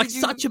 Yeah, like did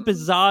you- such a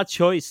bizarre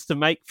choice to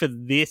make for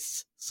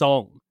this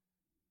song.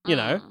 You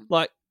know,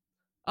 like,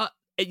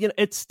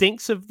 it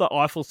stinks of the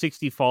Eiffel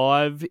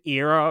 65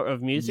 era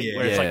of music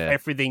where it's like Yeah.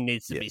 everything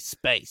needs to be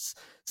space.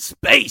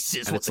 Space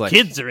is And what it's the like-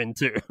 kids are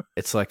into.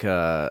 It's like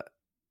that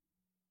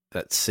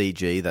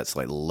CG that's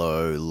like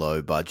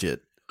low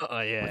budget, Oh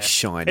yeah, like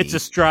shiny. it's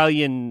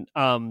Australian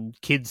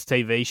kids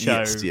TV show.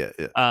 Yes,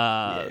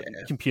 yeah.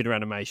 Computer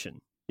animation.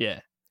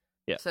 Yeah,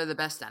 So the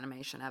best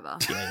animation ever.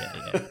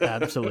 yeah.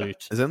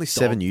 Absolute. There's only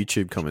 7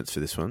 YouTube comments for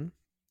this one.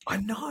 I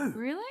know.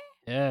 Really?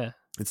 Yeah.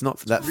 It's not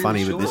that really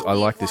funny, but this, short. I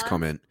like this One?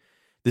 comment.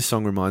 This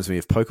song reminds me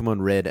of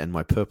Pokemon Red and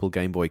my purple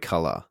Game Boy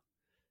Color.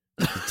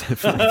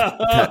 Definitely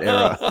that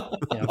era.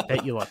 Yeah, I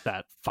bet you like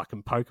that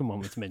fucking Pokemon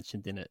was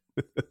mentioned in it.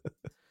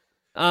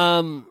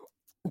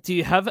 Do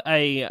you have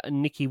a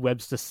Nikki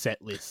Webster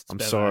set list? I'm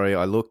Bevo? sorry,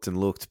 I looked and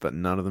looked, but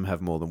none of them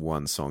have more than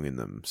one song in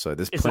them. So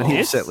there's Is it plenty of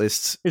this? set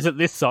lists. Is it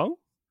this song?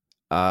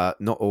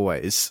 Not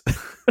always.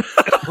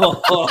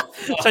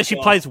 So she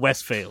plays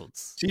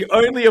Westfields. She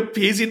only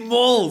appears in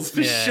malls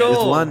for Yeah. sure.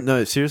 There's one.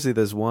 No, seriously,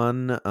 there's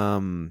one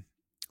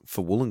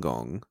for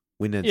Wollongong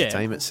Wind Yeah.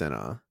 Entertainment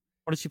Centre.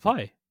 What did she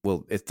play?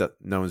 Well,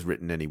 no one's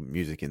written any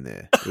music in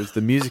there. It was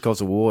the Music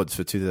Oz Awards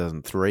for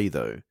 2003,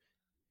 though.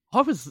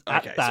 I was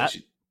at Okay, that. so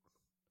she,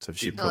 So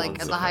she Yeah, So, like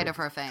probably- at the height of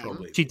her fame.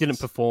 probably She didn't was.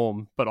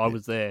 perform, but I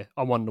was there.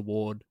 I won an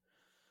award.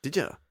 Did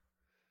you?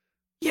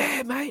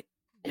 Yeah, mate.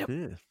 Yep.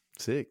 Yeah,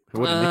 sick.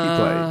 What did Nikki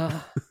play?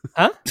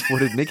 Huh? What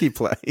did Nikki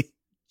play?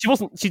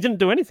 She didn't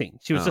do anything.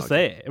 She was Oh, just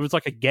okay. there. It was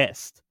like a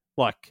guest.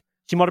 Like,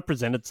 she might have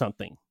presented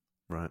something.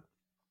 Right.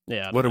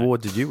 Yeah. I What don't know.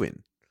 award did you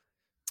win?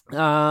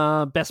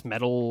 Best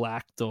metal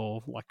act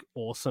or like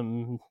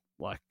awesome,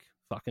 like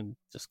fucking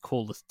just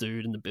coolest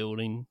dude in the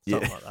building,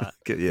 something Yeah. like that.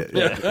 Good, yeah.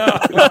 You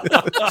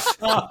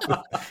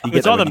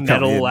It's that either when you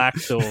come metal in.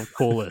 act or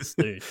coolest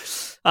dude.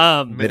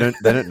 They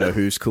don't know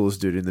who's coolest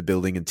dude in the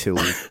building until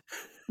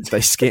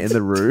they scan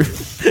the room.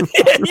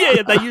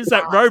 yeah, they use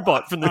that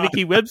robot from the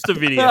Nikki Webster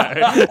video.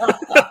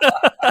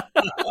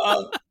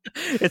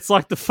 It's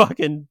like the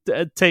fucking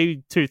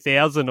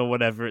T2000 or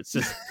whatever. It's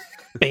just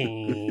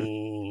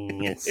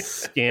bing, it's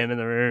scanning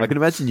the room. I can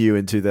imagine you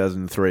in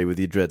 2003 with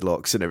your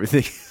dreadlocks and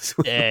everything.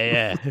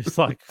 Yeah. It's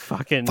like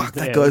fucking. Fuck,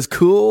 that yeah. guy's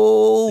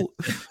cool.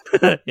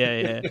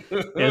 yeah.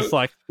 It's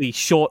like the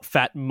short,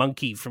 fat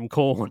monkey from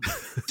Korn.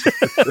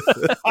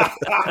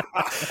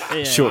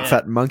 Yeah, Short, yeah.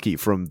 fat monkey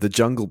from The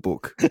Jungle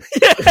Book.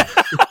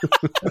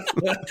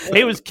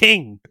 He was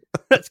king.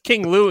 That's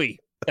King Louis.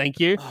 Thank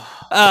you.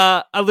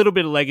 A little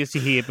bit of legacy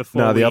here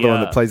before. No, the we, other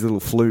one that plays a little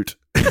flute.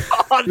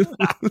 Oh,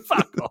 no,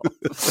 fuck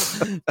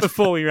off.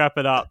 Before we wrap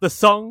it up, the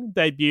song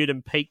debuted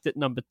and peaked at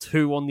number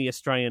 2 on the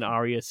Australian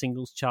ARIA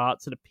singles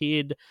charts. It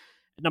appeared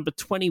at number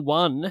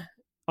 21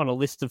 on a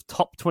list of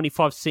top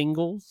 25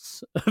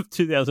 singles of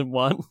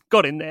 2001.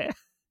 Got in there.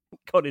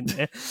 got in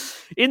there.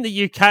 In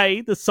the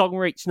UK, the song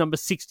reached number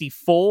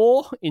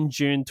 64 in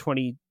June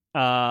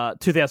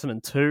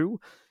 2002.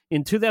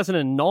 In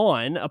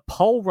 2009, a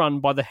poll run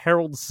by the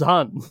Herald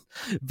Sun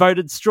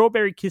voted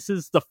Strawberry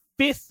Kisses the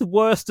 5th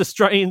worst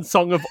Australian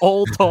song of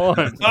all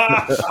time.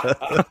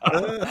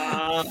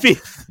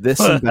 5th. There's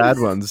some bad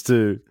ones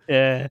too.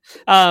 Yeah.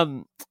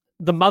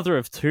 The mother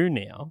of two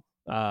now,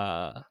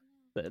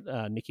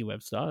 Nikki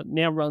Webster,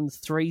 now runs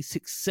 3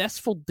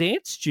 successful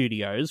dance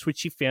studios, which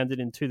she founded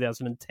in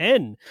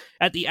 2010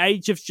 at the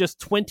age of just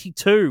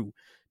 22.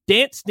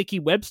 Dance Nikki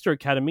Webster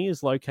Academy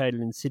is located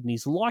in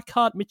Sydney's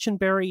Leichhardt,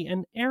 Minchinbury,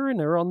 and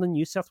Erin are on the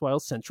New South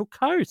Wales Central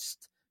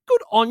Coast.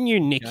 Good on you,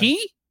 Nikki. Yeah.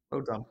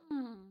 Well done.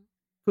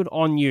 Good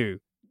on you.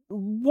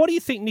 What do you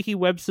think Nikki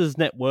Webster's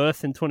net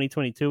worth in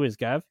 2022 is,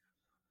 Gav?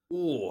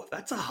 Oh,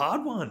 that's a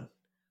hard one.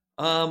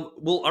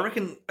 Well, I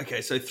reckon,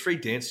 okay, so 3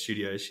 dance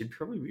studios, she'd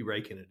probably be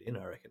raking it in,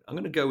 I reckon. I'm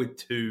going to go with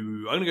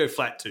 2. I'm going to go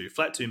flat 2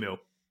 mil.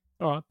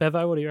 All right,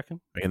 Bevo, what do you reckon?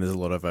 I reckon there's a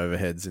lot of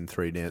overheads in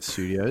 3 dance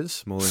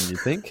studios, more than you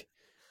think.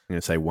 I'm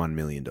going to say $1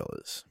 million.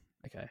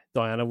 Okay.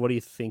 Diana, what do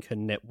you think her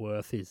net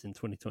worth is in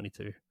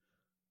 2022?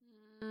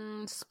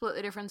 Split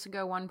the difference and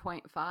go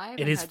 1.5.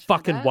 It is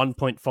fucking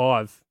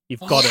 1.5. You've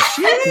got it.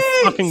 Shit! You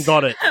fucking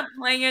got it.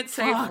 Playing it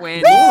safe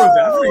wins. Law of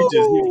averages.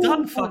 You've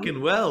done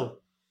fucking well.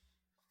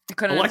 I I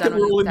couldn't like have that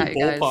done we're all in it the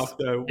without you ballpark, guys.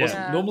 though.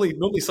 Yeah.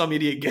 Normally some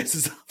idiot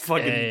guesses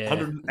fucking Yeah.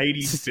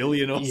 180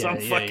 billion or Yeah, some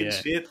yeah, fucking yeah.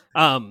 shit.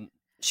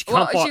 She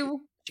can't buy.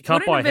 She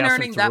can't wouldn't buy have a been house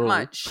earning in that Thirroul.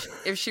 much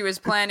if she was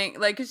planning.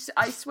 Like,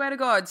 I swear to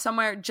God,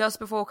 somewhere just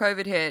before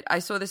COVID hit, I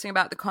saw this thing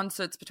about the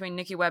concerts between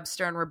Nikki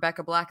Webster and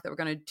Rebecca Black that were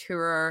going to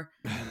tour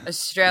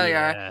Australia.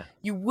 Yeah.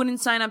 You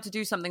wouldn't sign up to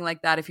do something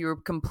like that if you were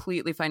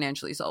completely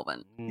financially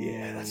solvent.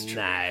 Yeah, that's true.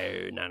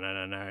 No,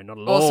 not at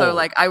all. Also,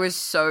 like, I was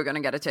so going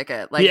to get a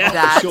ticket. Like, Yeah,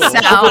 that sure.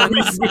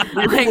 sounds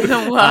like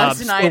the worst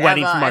still night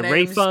waiting ever. for my and I was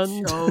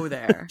refund. so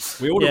there.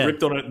 We all would have Yeah.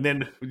 ripped on it, and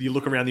then you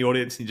look around the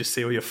audience and you just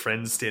see all your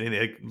friends standing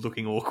there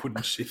looking awkward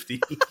and shifty.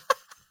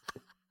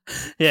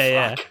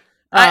 yeah.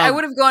 I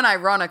would have gone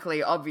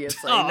ironically,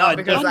 obviously, Oh, not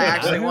because I don't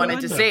actually know.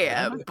 wanted to see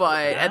it,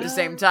 but at the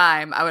same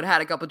time, I would have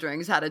had a couple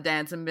drinks, had a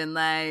dance, and been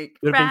like,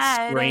 Would have been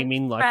Friday,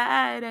 screaming like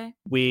Friday.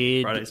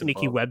 weird Fridays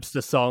Nikki involved.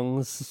 Webster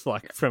songs,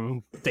 like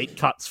from deep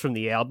cuts from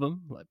the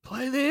album. Like,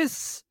 play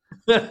this,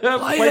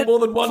 Play more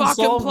than one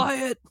fucking song. play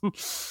it.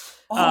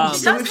 Oh,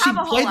 so does if she'd have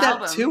a whole played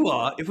that album.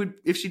 tour,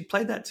 if she'd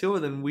played that tour,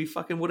 then we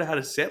fucking would have had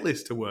a set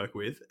list to work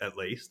with, at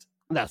least.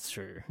 That's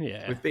true.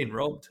 Yeah, We've been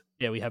robbed.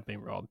 yeah, we have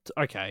been robbed.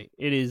 Okay,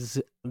 it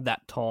is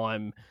that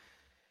time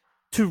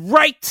to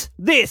rate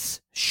this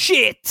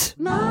shit.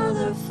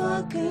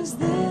 Motherfuckers,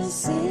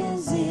 this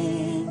is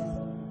it.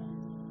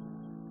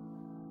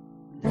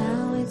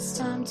 Now it's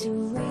time to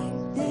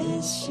rate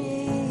this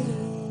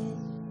shit.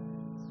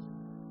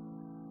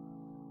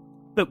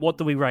 But what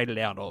do we rate it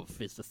out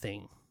of is the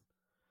thing.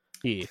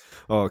 Here.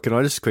 Oh, can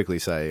I just quickly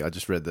say,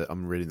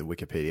 I'm reading the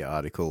Wikipedia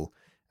article,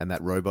 and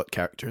that robot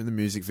character in the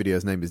music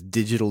video's name is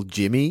Digital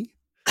Jimmy.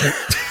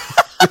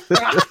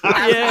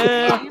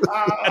 Yeah,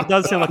 it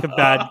does sound like a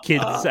bad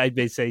kids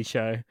ABC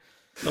show.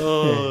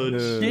 Oh,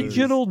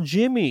 Digital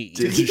Jimmy.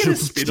 Did he get a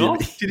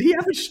spin-off? Did he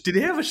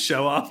have a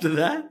show after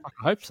that? I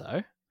hope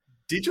so.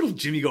 Digital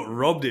Jimmy got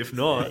robbed, if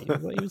not.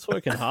 He was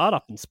working hard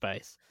up in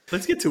space.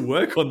 Let's get to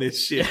work on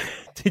this shit.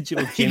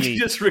 Digital Jimmy. He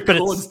just But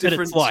records it's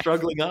different like-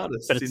 struggling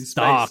artists But in it's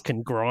space. dark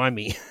and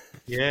grimy.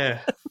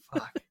 Yeah.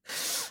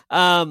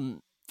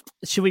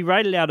 Should we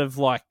rate it out of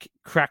like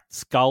cracked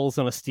skulls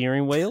on a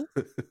steering wheel?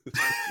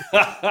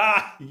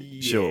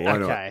 Sure, why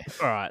not? Okay.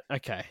 All right.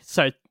 Okay.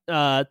 So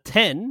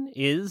 10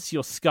 is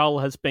your skull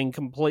has been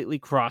completely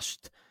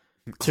crushed.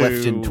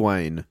 Cleft in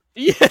twain.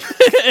 Yeah.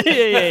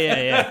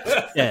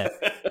 Yeah.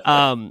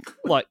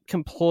 Like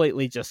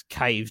completely just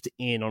caved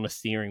in on a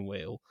steering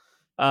wheel.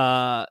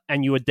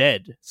 And you were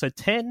dead. So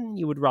 10,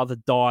 you would rather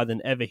die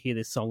than ever hear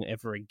this song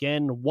ever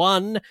again.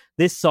 1,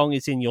 this song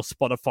is in your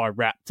Spotify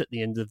Wrapped at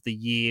the end of the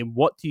year.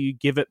 What do you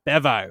give it,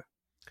 Bevo?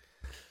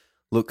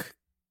 Look,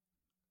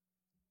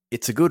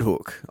 it's a good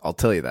hook. I'll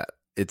tell you that.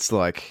 It's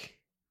like,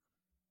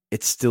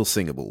 it's still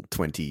singable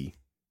 20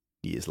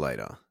 years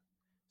later.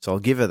 So I'll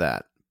give her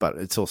that, but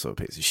it's also a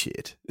piece of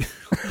shit.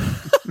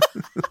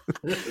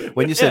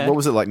 When you said, Yeah. what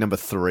was it, like number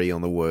 3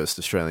 on the worst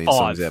Australian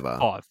songs ever?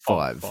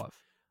 Five.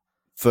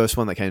 First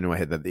one that came to my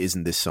head that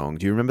isn't this song.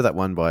 Do you remember that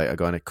one by a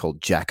guy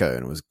called Jacko?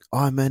 And it was,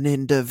 I'm an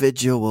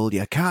individual,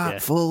 you can't Yeah.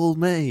 fool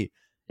me.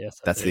 Yes,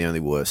 I That's do. the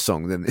only worst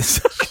song than this.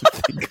 I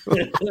can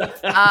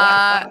think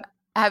of.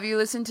 Have you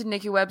listened to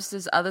Nikki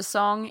Webster's other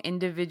song,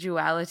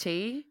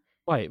 Individuality?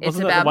 Wait, It's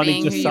wasn't that the about one he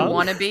being who just you sung?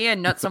 want to be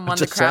and not someone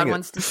the Just crowd sang it.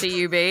 wants to see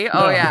you be.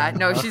 Oh, yeah.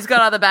 No, she's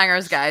got other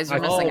bangers, guys.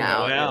 You're missing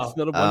out. wow. It's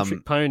not a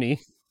one-trick pony.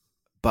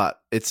 But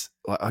it's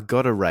like, I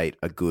gotta rate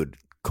a good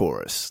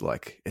chorus.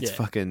 Like it's Yeah.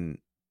 fucking,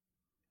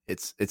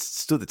 it's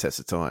stood the test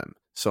of time.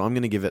 So I'm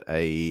gonna give it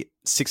a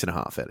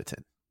 6.5 out of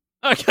 10.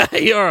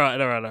 Okay, all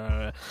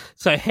right.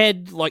 So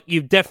head, like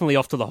you're definitely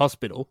off to the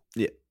hospital.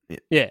 Yeah.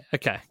 Yeah.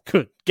 Okay.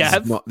 Good.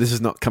 Gav. This is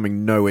not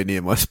coming nowhere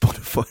near my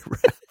Spotify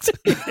Wrapped.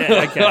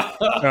 Yeah. Okay.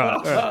 All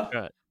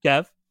right.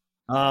 Gav.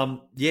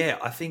 Yeah,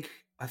 I think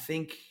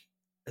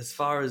as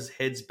far as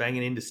heads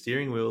banging into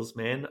steering wheels,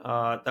 man,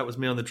 that was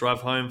me on the drive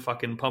home,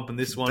 fucking pumping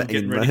this one,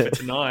 getting ready for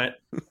tonight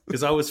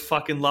because I was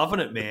fucking loving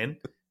it, man.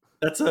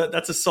 That's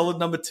a solid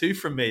number 2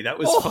 from me. That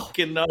was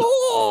fucking.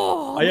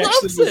 I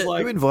actually was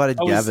like, you invited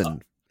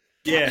Gavin.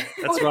 Yeah,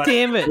 that's right.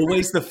 Damn it!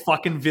 Always the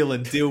fucking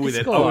villain. Deal with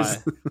it.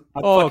 What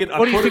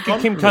do you think of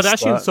Kim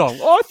Kardashian's song?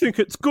 I think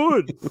it's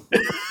good.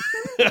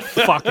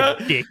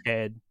 Fucking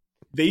dickhead.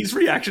 These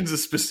reactions are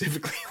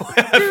specifically why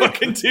I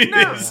fucking do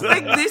this.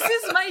 Like, this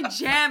is my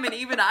jam, and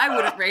even I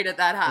wouldn't rate it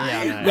that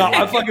high. Yeah, no,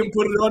 I fucking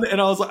put it on,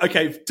 and I was like,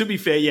 okay. To be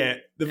fair, yeah,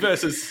 the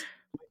verses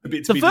a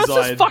bit to the be verses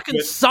desired. fucking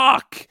but,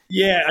 suck.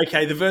 yeah,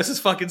 okay, the verses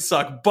fucking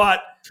suck,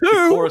 but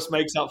the chorus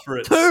makes up for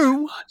it.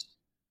 Two.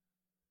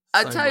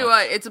 I'll tell you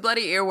what, it's a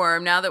bloody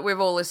earworm. Now that we've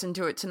all listened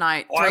to it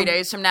tonight, 3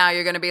 days from now,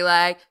 you're going to be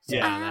like,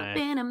 I've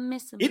been a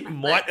missing. It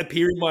might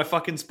appear in my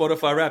fucking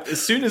Spotify Wrapped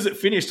as soon as it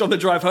finished on the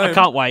drive home. I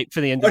can't wait for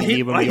the end of the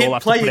year when we all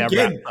have to put our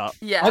wraps up.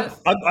 Yeah,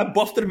 I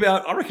boffed it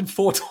about, I reckon,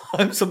 4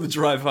 times on the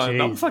drive home.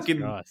 I'm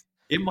fucking. Christ.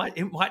 It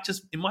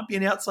might be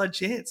an outside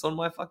chance on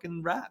my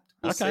fucking Wrapped.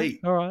 We'll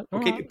see. All right.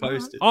 We'll keep you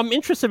posted. I'm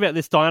interested about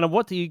this, Diana.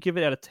 What do you give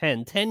it out of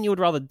 10? 10, you would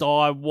rather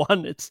die.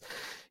 1,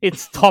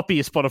 it's top of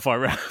your Spotify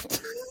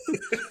Wrapped.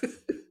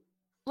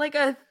 like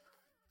a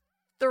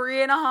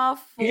 3.5,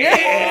 4.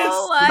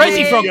 Yes! Like,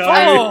 Crazy Frog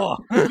 4!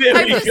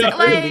 I'm just,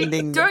 like, Ding,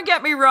 ding. don't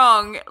get me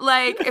wrong.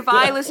 Like, if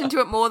I listen to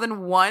it more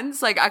than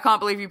once, like, I can't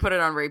believe you put it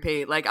on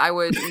repeat. Like, I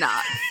would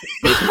not.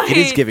 It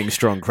is giving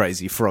strong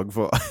Crazy Frog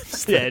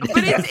vibes. Yeah,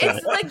 But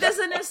it's like there's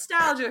a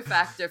nostalgia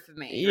factor for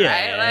me,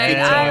 Yeah, right? Like,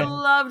 yeah. I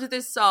loved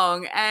this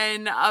song,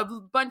 and a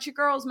bunch of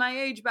girls my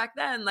age back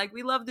then, like,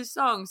 we love this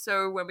song.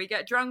 So when we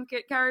get drunk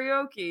at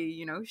karaoke,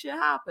 you know, shit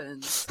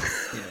happens.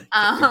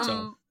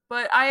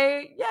 But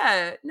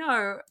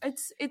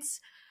it's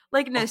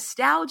like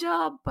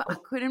nostalgia, but I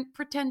couldn't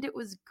pretend it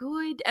was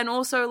good. And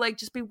also, like,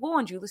 just be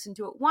warned, you listen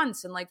to it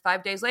once, and like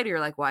 5 days later, you're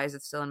like, why is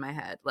it still in my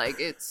head? Like,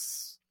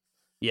 it's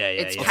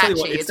it's catchy.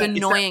 what, It's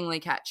annoyingly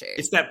catchy.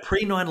 It's that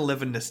pre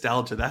 9/11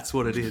 nostalgia. That's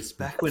what it is.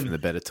 Back when From the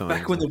better times.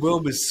 Back when the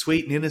world was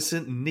sweet and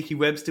innocent, and Nikki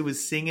Webster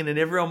was singing, and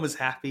everyone was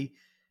happy.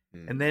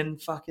 And then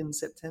fucking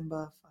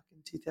September.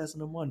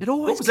 2001. It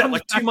always was comes that,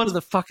 like back 2 months? to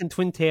the fucking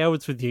Twin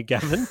Towers with you,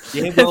 Gavin.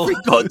 Yeah, well, Every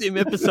goddamn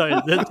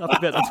episode, that's up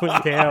about the Twin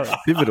Towers.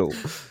 Pivotal.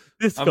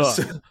 This guy.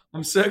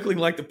 I'm circling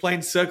like the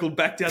plane circled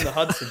back down the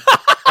Hudson.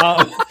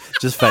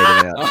 Just fade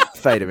him out.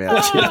 Fade him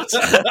out.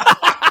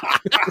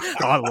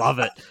 I love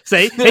it.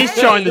 See, he's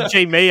trying to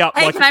G me up.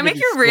 Hey, like can I make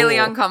you really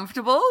score.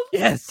 uncomfortable?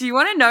 Yes. Do you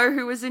want to know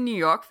who was in New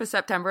York for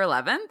September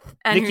 11th?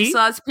 And Nikki? who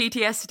still has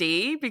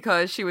PTSD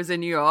because she was in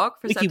New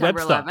York for Nikki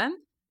September Webster. 11th?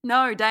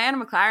 No,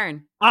 Diana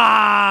McLaren.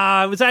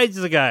 Ah, it was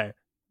ages ago.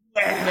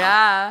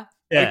 Yeah.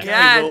 Yeah. Okay,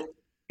 Yeah. well,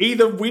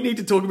 either we need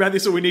to talk about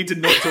this or we need to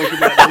not talk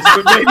about this.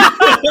 But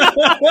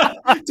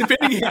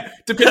maybe,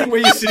 depending where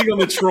you're sitting on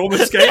the trauma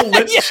scale,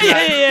 let's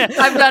chat. yeah.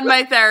 I've done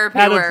my therapy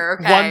Out of work,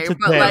 1 okay? to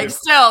But 10. like,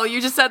 still,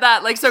 you just said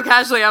that like so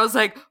casually. I was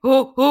like,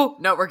 oh,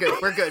 no, we're good.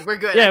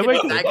 Yeah,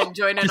 I can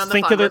join in Just on the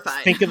think fun. of We're the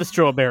fine. think of the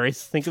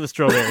strawberries. Think of the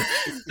strawberries.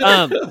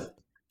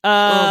 Oh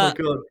my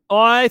god!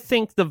 I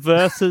think the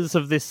verses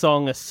of this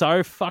song are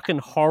so fucking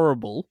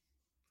horrible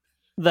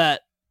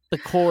that the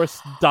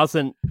chorus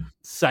doesn't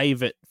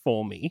save it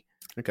for me.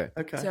 Okay.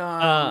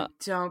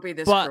 Don't be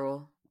this but-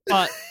 cruel.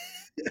 But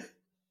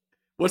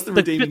What's the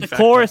the redeeming factor?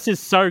 chorus is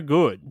so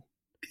good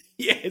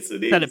Yes,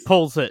 it is. that it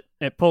pulls it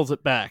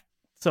back.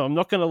 So I'm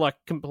not going to I'm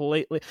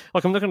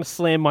not going to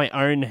slam my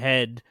own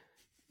head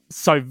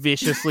so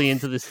viciously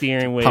into the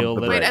steering wheel. Pump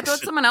the that Wait, I brakes. thought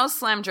someone else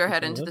slammed your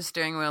head into the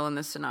steering wheel in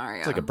this scenario.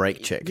 It's like a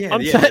brake check. Yeah, I'm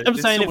yeah, saying there's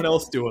if someone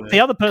else doing it. the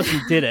other person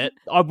did it,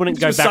 I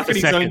wouldn't go Chips back for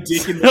was sucking his own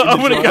seconds. dick in the I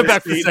wouldn't go driver's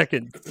back for seat.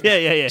 seconds.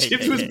 Yeah.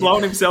 Chips yeah, was yeah.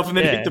 blowing himself and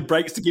then Yeah. hit the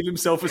brakes to give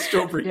himself a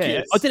strawberry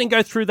kiss. I didn't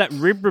go through that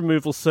rib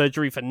removal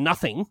surgery for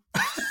nothing.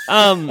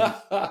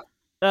 I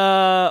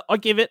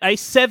give it a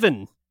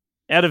 7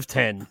 out of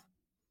 10.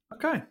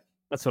 Okay.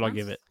 That's what I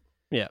give it.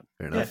 Yeah,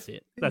 Fair enough. that's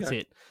it. There you That's go.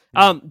 it.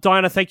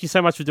 Diana, thank you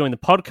so much for doing the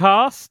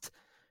podcast.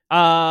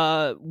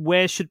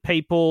 Where should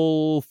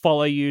people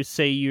follow you,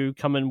 see you,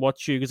 come and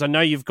watch you? Because I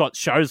know you've got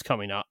shows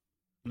coming up.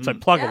 So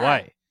plug Yeah.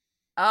 away.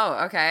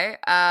 Oh, okay.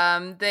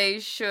 They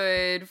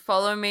should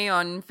follow me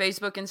on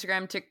Facebook,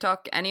 Instagram,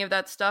 TikTok, any of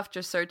that stuff.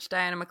 Just search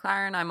Diana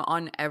McLaren. I'm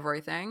on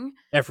everything.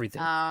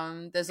 Everything.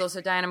 There's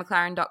also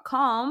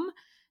DianaMcLaren.com.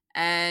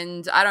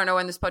 And I don't know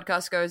when this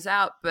podcast goes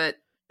out, but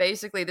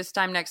basically this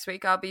time next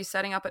week I'll be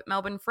setting up at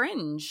Melbourne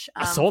Fringe.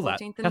 I saw that.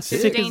 14th and How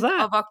sick is 15th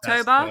that? of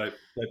October.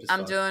 Dope as I'm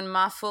fuck. doing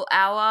my full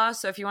hour.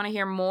 So if you want to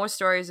hear more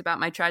stories about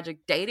my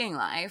tragic dating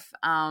life,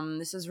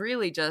 this is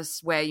really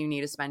just where you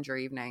need to spend your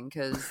evening,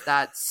 because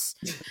that's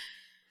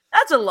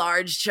a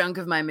large chunk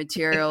of my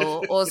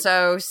material.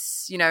 Also,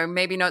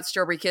 maybe not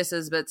strawberry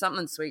kisses, but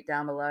something sweet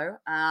down below.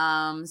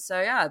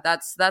 So yeah,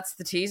 that's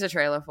the teaser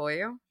trailer for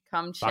you.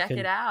 Come check Fucking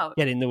it out.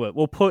 Get into it.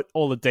 We'll put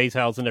all the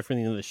details and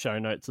everything in the show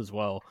notes as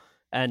well.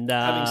 And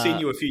Having seen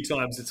you a few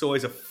times, it's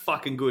always a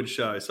fucking good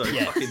show. So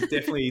Yeah. fucking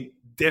definitely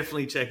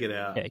check it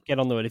out. yeah, get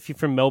on to it. If you're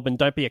from Melbourne,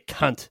 don't be a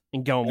cunt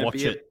and go and Don't watch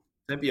be it.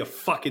 Don't be a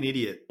fucking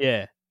idiot.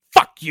 Yeah.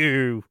 Fuck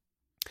you.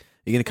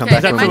 You're going to come Okay,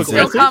 back they when we might do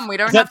still come. We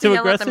don't Is that have to too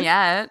yell at them aggressive?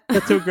 yet.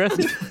 That's too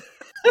aggressive.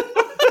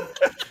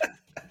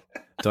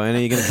 Diana,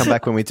 you're going to come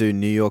back when we do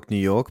New York, New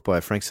York by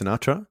Frank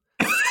Sinatra?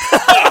 Yeah.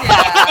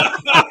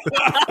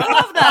 I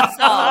love that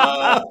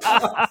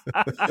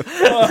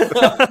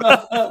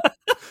song.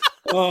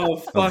 Oh,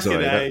 I'm fucking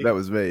sorry, A. that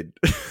was mean.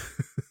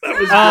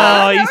 an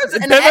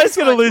Bevo's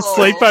going to lose excellent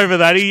sleep call. over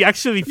that.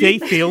 He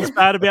feels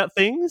bad about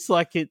things.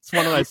 Like it's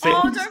one of those things.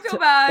 Oh, don't feel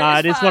bad. Nah,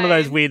 It's it is one of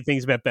those fine. weird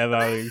things about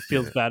Bevo. He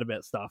feels bad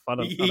about stuff. I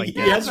don't He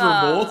get has it.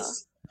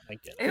 remorse. I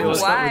don't get Ew, it.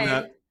 What's up with why?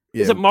 that?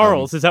 Is it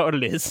morals? Is that what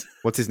it is?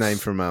 What's his name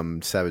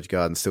from Savage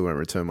Garden? Still won't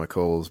return my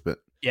calls, but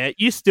Yeah,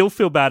 you still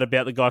feel bad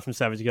about the guy from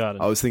Savage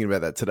Garden. I was thinking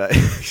about that today.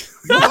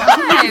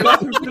 Why? What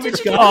did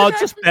you do Oh, to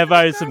just that?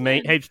 Bevo's a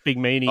heaps big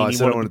meanie. I and he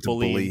said I wanted wanted to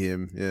bully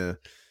him. him. Yeah.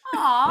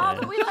 Aw, Yeah.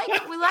 but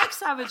we like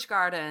Savage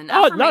Garden.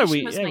 Oh, no,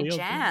 Affirmation was we my all do.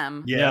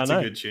 jam. Yeah, Yeah, that's I a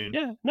know. good tune.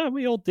 Yeah, no,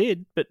 we all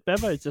did, but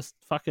Bevo just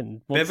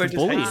fucking wants Bevo to just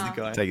bully hates him.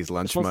 the guy. Take his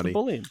lunch Just wants to money.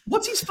 bully him.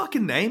 What's his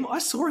fucking name? I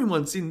saw him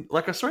once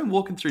I saw him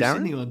walking through Darren?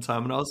 Sydney one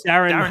time, and I was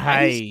Darren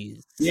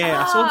Hayes.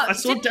 Yeah, I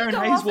saw Didn't he Darren go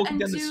Hayes off walking and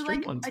down the do, street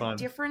like, one time. A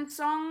different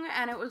song,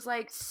 and it was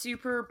like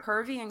super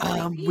pervy and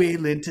I'm creepy.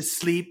 willing to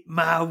sleep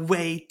my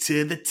way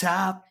to the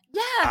top.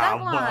 Yeah, that I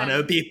one.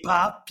 wanna be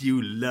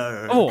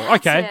popular. Oh,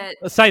 That's okay. it.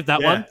 Let's save that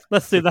Yeah. one.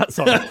 Let's do that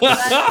song.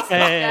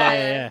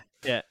 That's-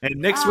 Yeah. And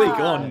next week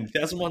Ah. on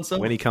 1001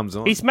 Summer. When he comes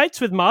on. He's mates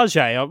with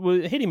Marjay.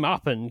 We'll hit him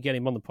up and get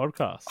him on the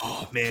podcast.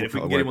 Oh man, if we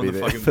I can get him on won't the be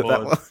there fucking for that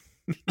pod. one.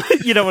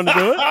 You don't want to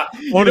do it? I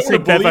You want to don't see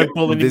wanna bully Bevo him?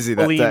 bully I'm busy him,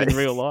 that bully him in day.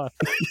 real life.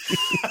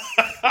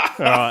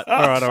 All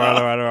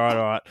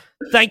right.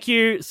 Thank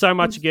you so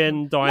much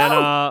again,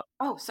 Diana.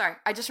 Oh, sorry.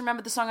 I just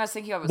remembered the song I was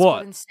thinking of. It was What?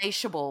 called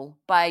Insatiable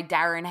by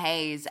Darren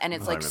Hayes, and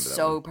it's I like remember that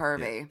so one.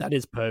 pervy. That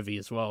is pervy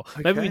as well.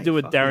 Maybe we Okay, do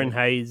a fuck Darren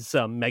yeah. Hayes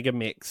mega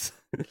mix.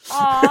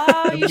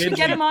 Oh, you should Imagine-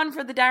 get him on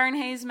for the Darren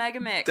Hayes mega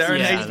mix. Darren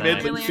Yeah, Hayes I know.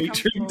 medley Really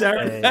featuring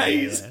uncomfortable. Darren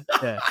Hayes.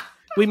 Yeah.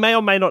 We may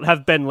or may not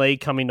have Ben Lee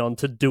coming on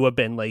to do a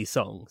Ben Lee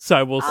song,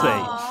 so we'll see.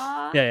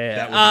 Aw. Yeah.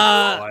 That would be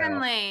fire.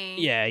 Friendly.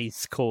 Yeah,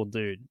 he's a cool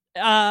dude.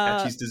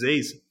 Catch his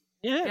disease.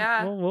 Yeah,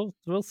 Yeah.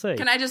 we'll see.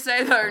 Can I just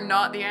say though,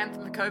 not the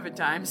anthem of COVID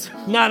times.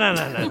 No.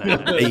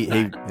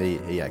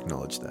 He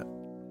acknowledged that.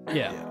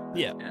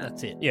 Yeah,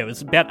 that's it. Yeah, it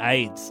was about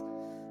AIDS.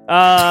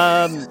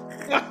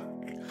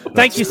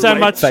 Thank you so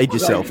much. Fade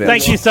yourself out.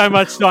 Thank you so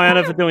much,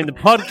 Diana, for doing the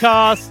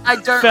podcast. I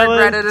don't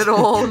Fellas. regret it at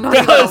all. Not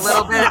even a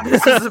little bit.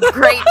 This is a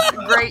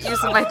great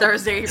use of my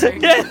Thursday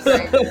evening. Yes.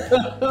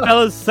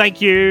 Fellas,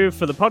 thank you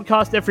for the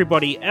podcast.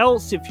 Everybody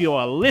else, if you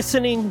are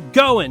listening,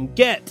 go and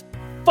get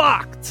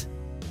fucked.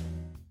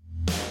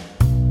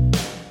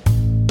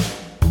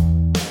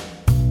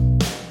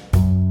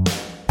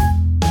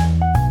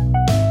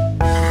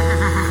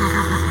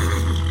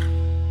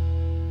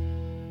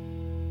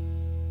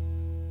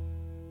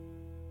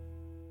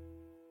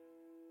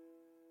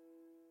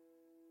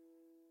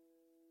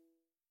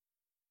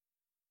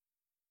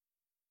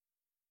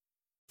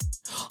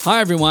 Hi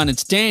everyone,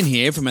 it's Dan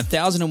here from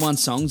 1001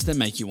 Songs That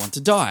Make You Want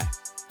to Die.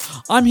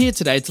 I'm here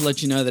today to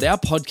let you know that our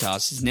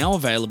podcast is now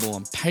available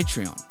on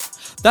Patreon.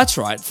 That's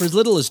right, for as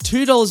little as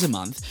 $2 a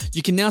month,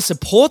 you can now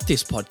support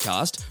this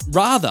podcast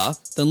rather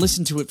than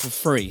listen to it for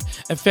free,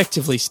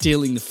 effectively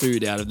stealing the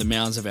food out of the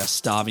mouths of our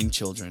starving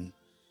children.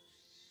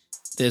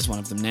 There's one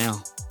of them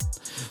now.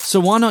 So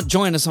why not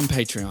join us on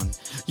Patreon?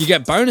 You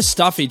get bonus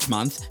stuff each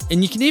month,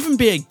 and you can even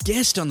be a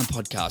guest on the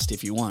podcast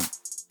if you want.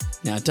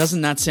 Now,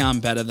 doesn't that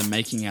sound better than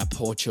making our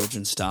poor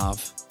children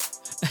starve?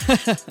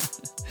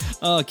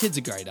 Oh, kids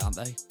are great, aren't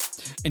they?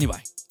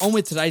 Anyway, on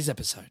with today's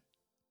episode.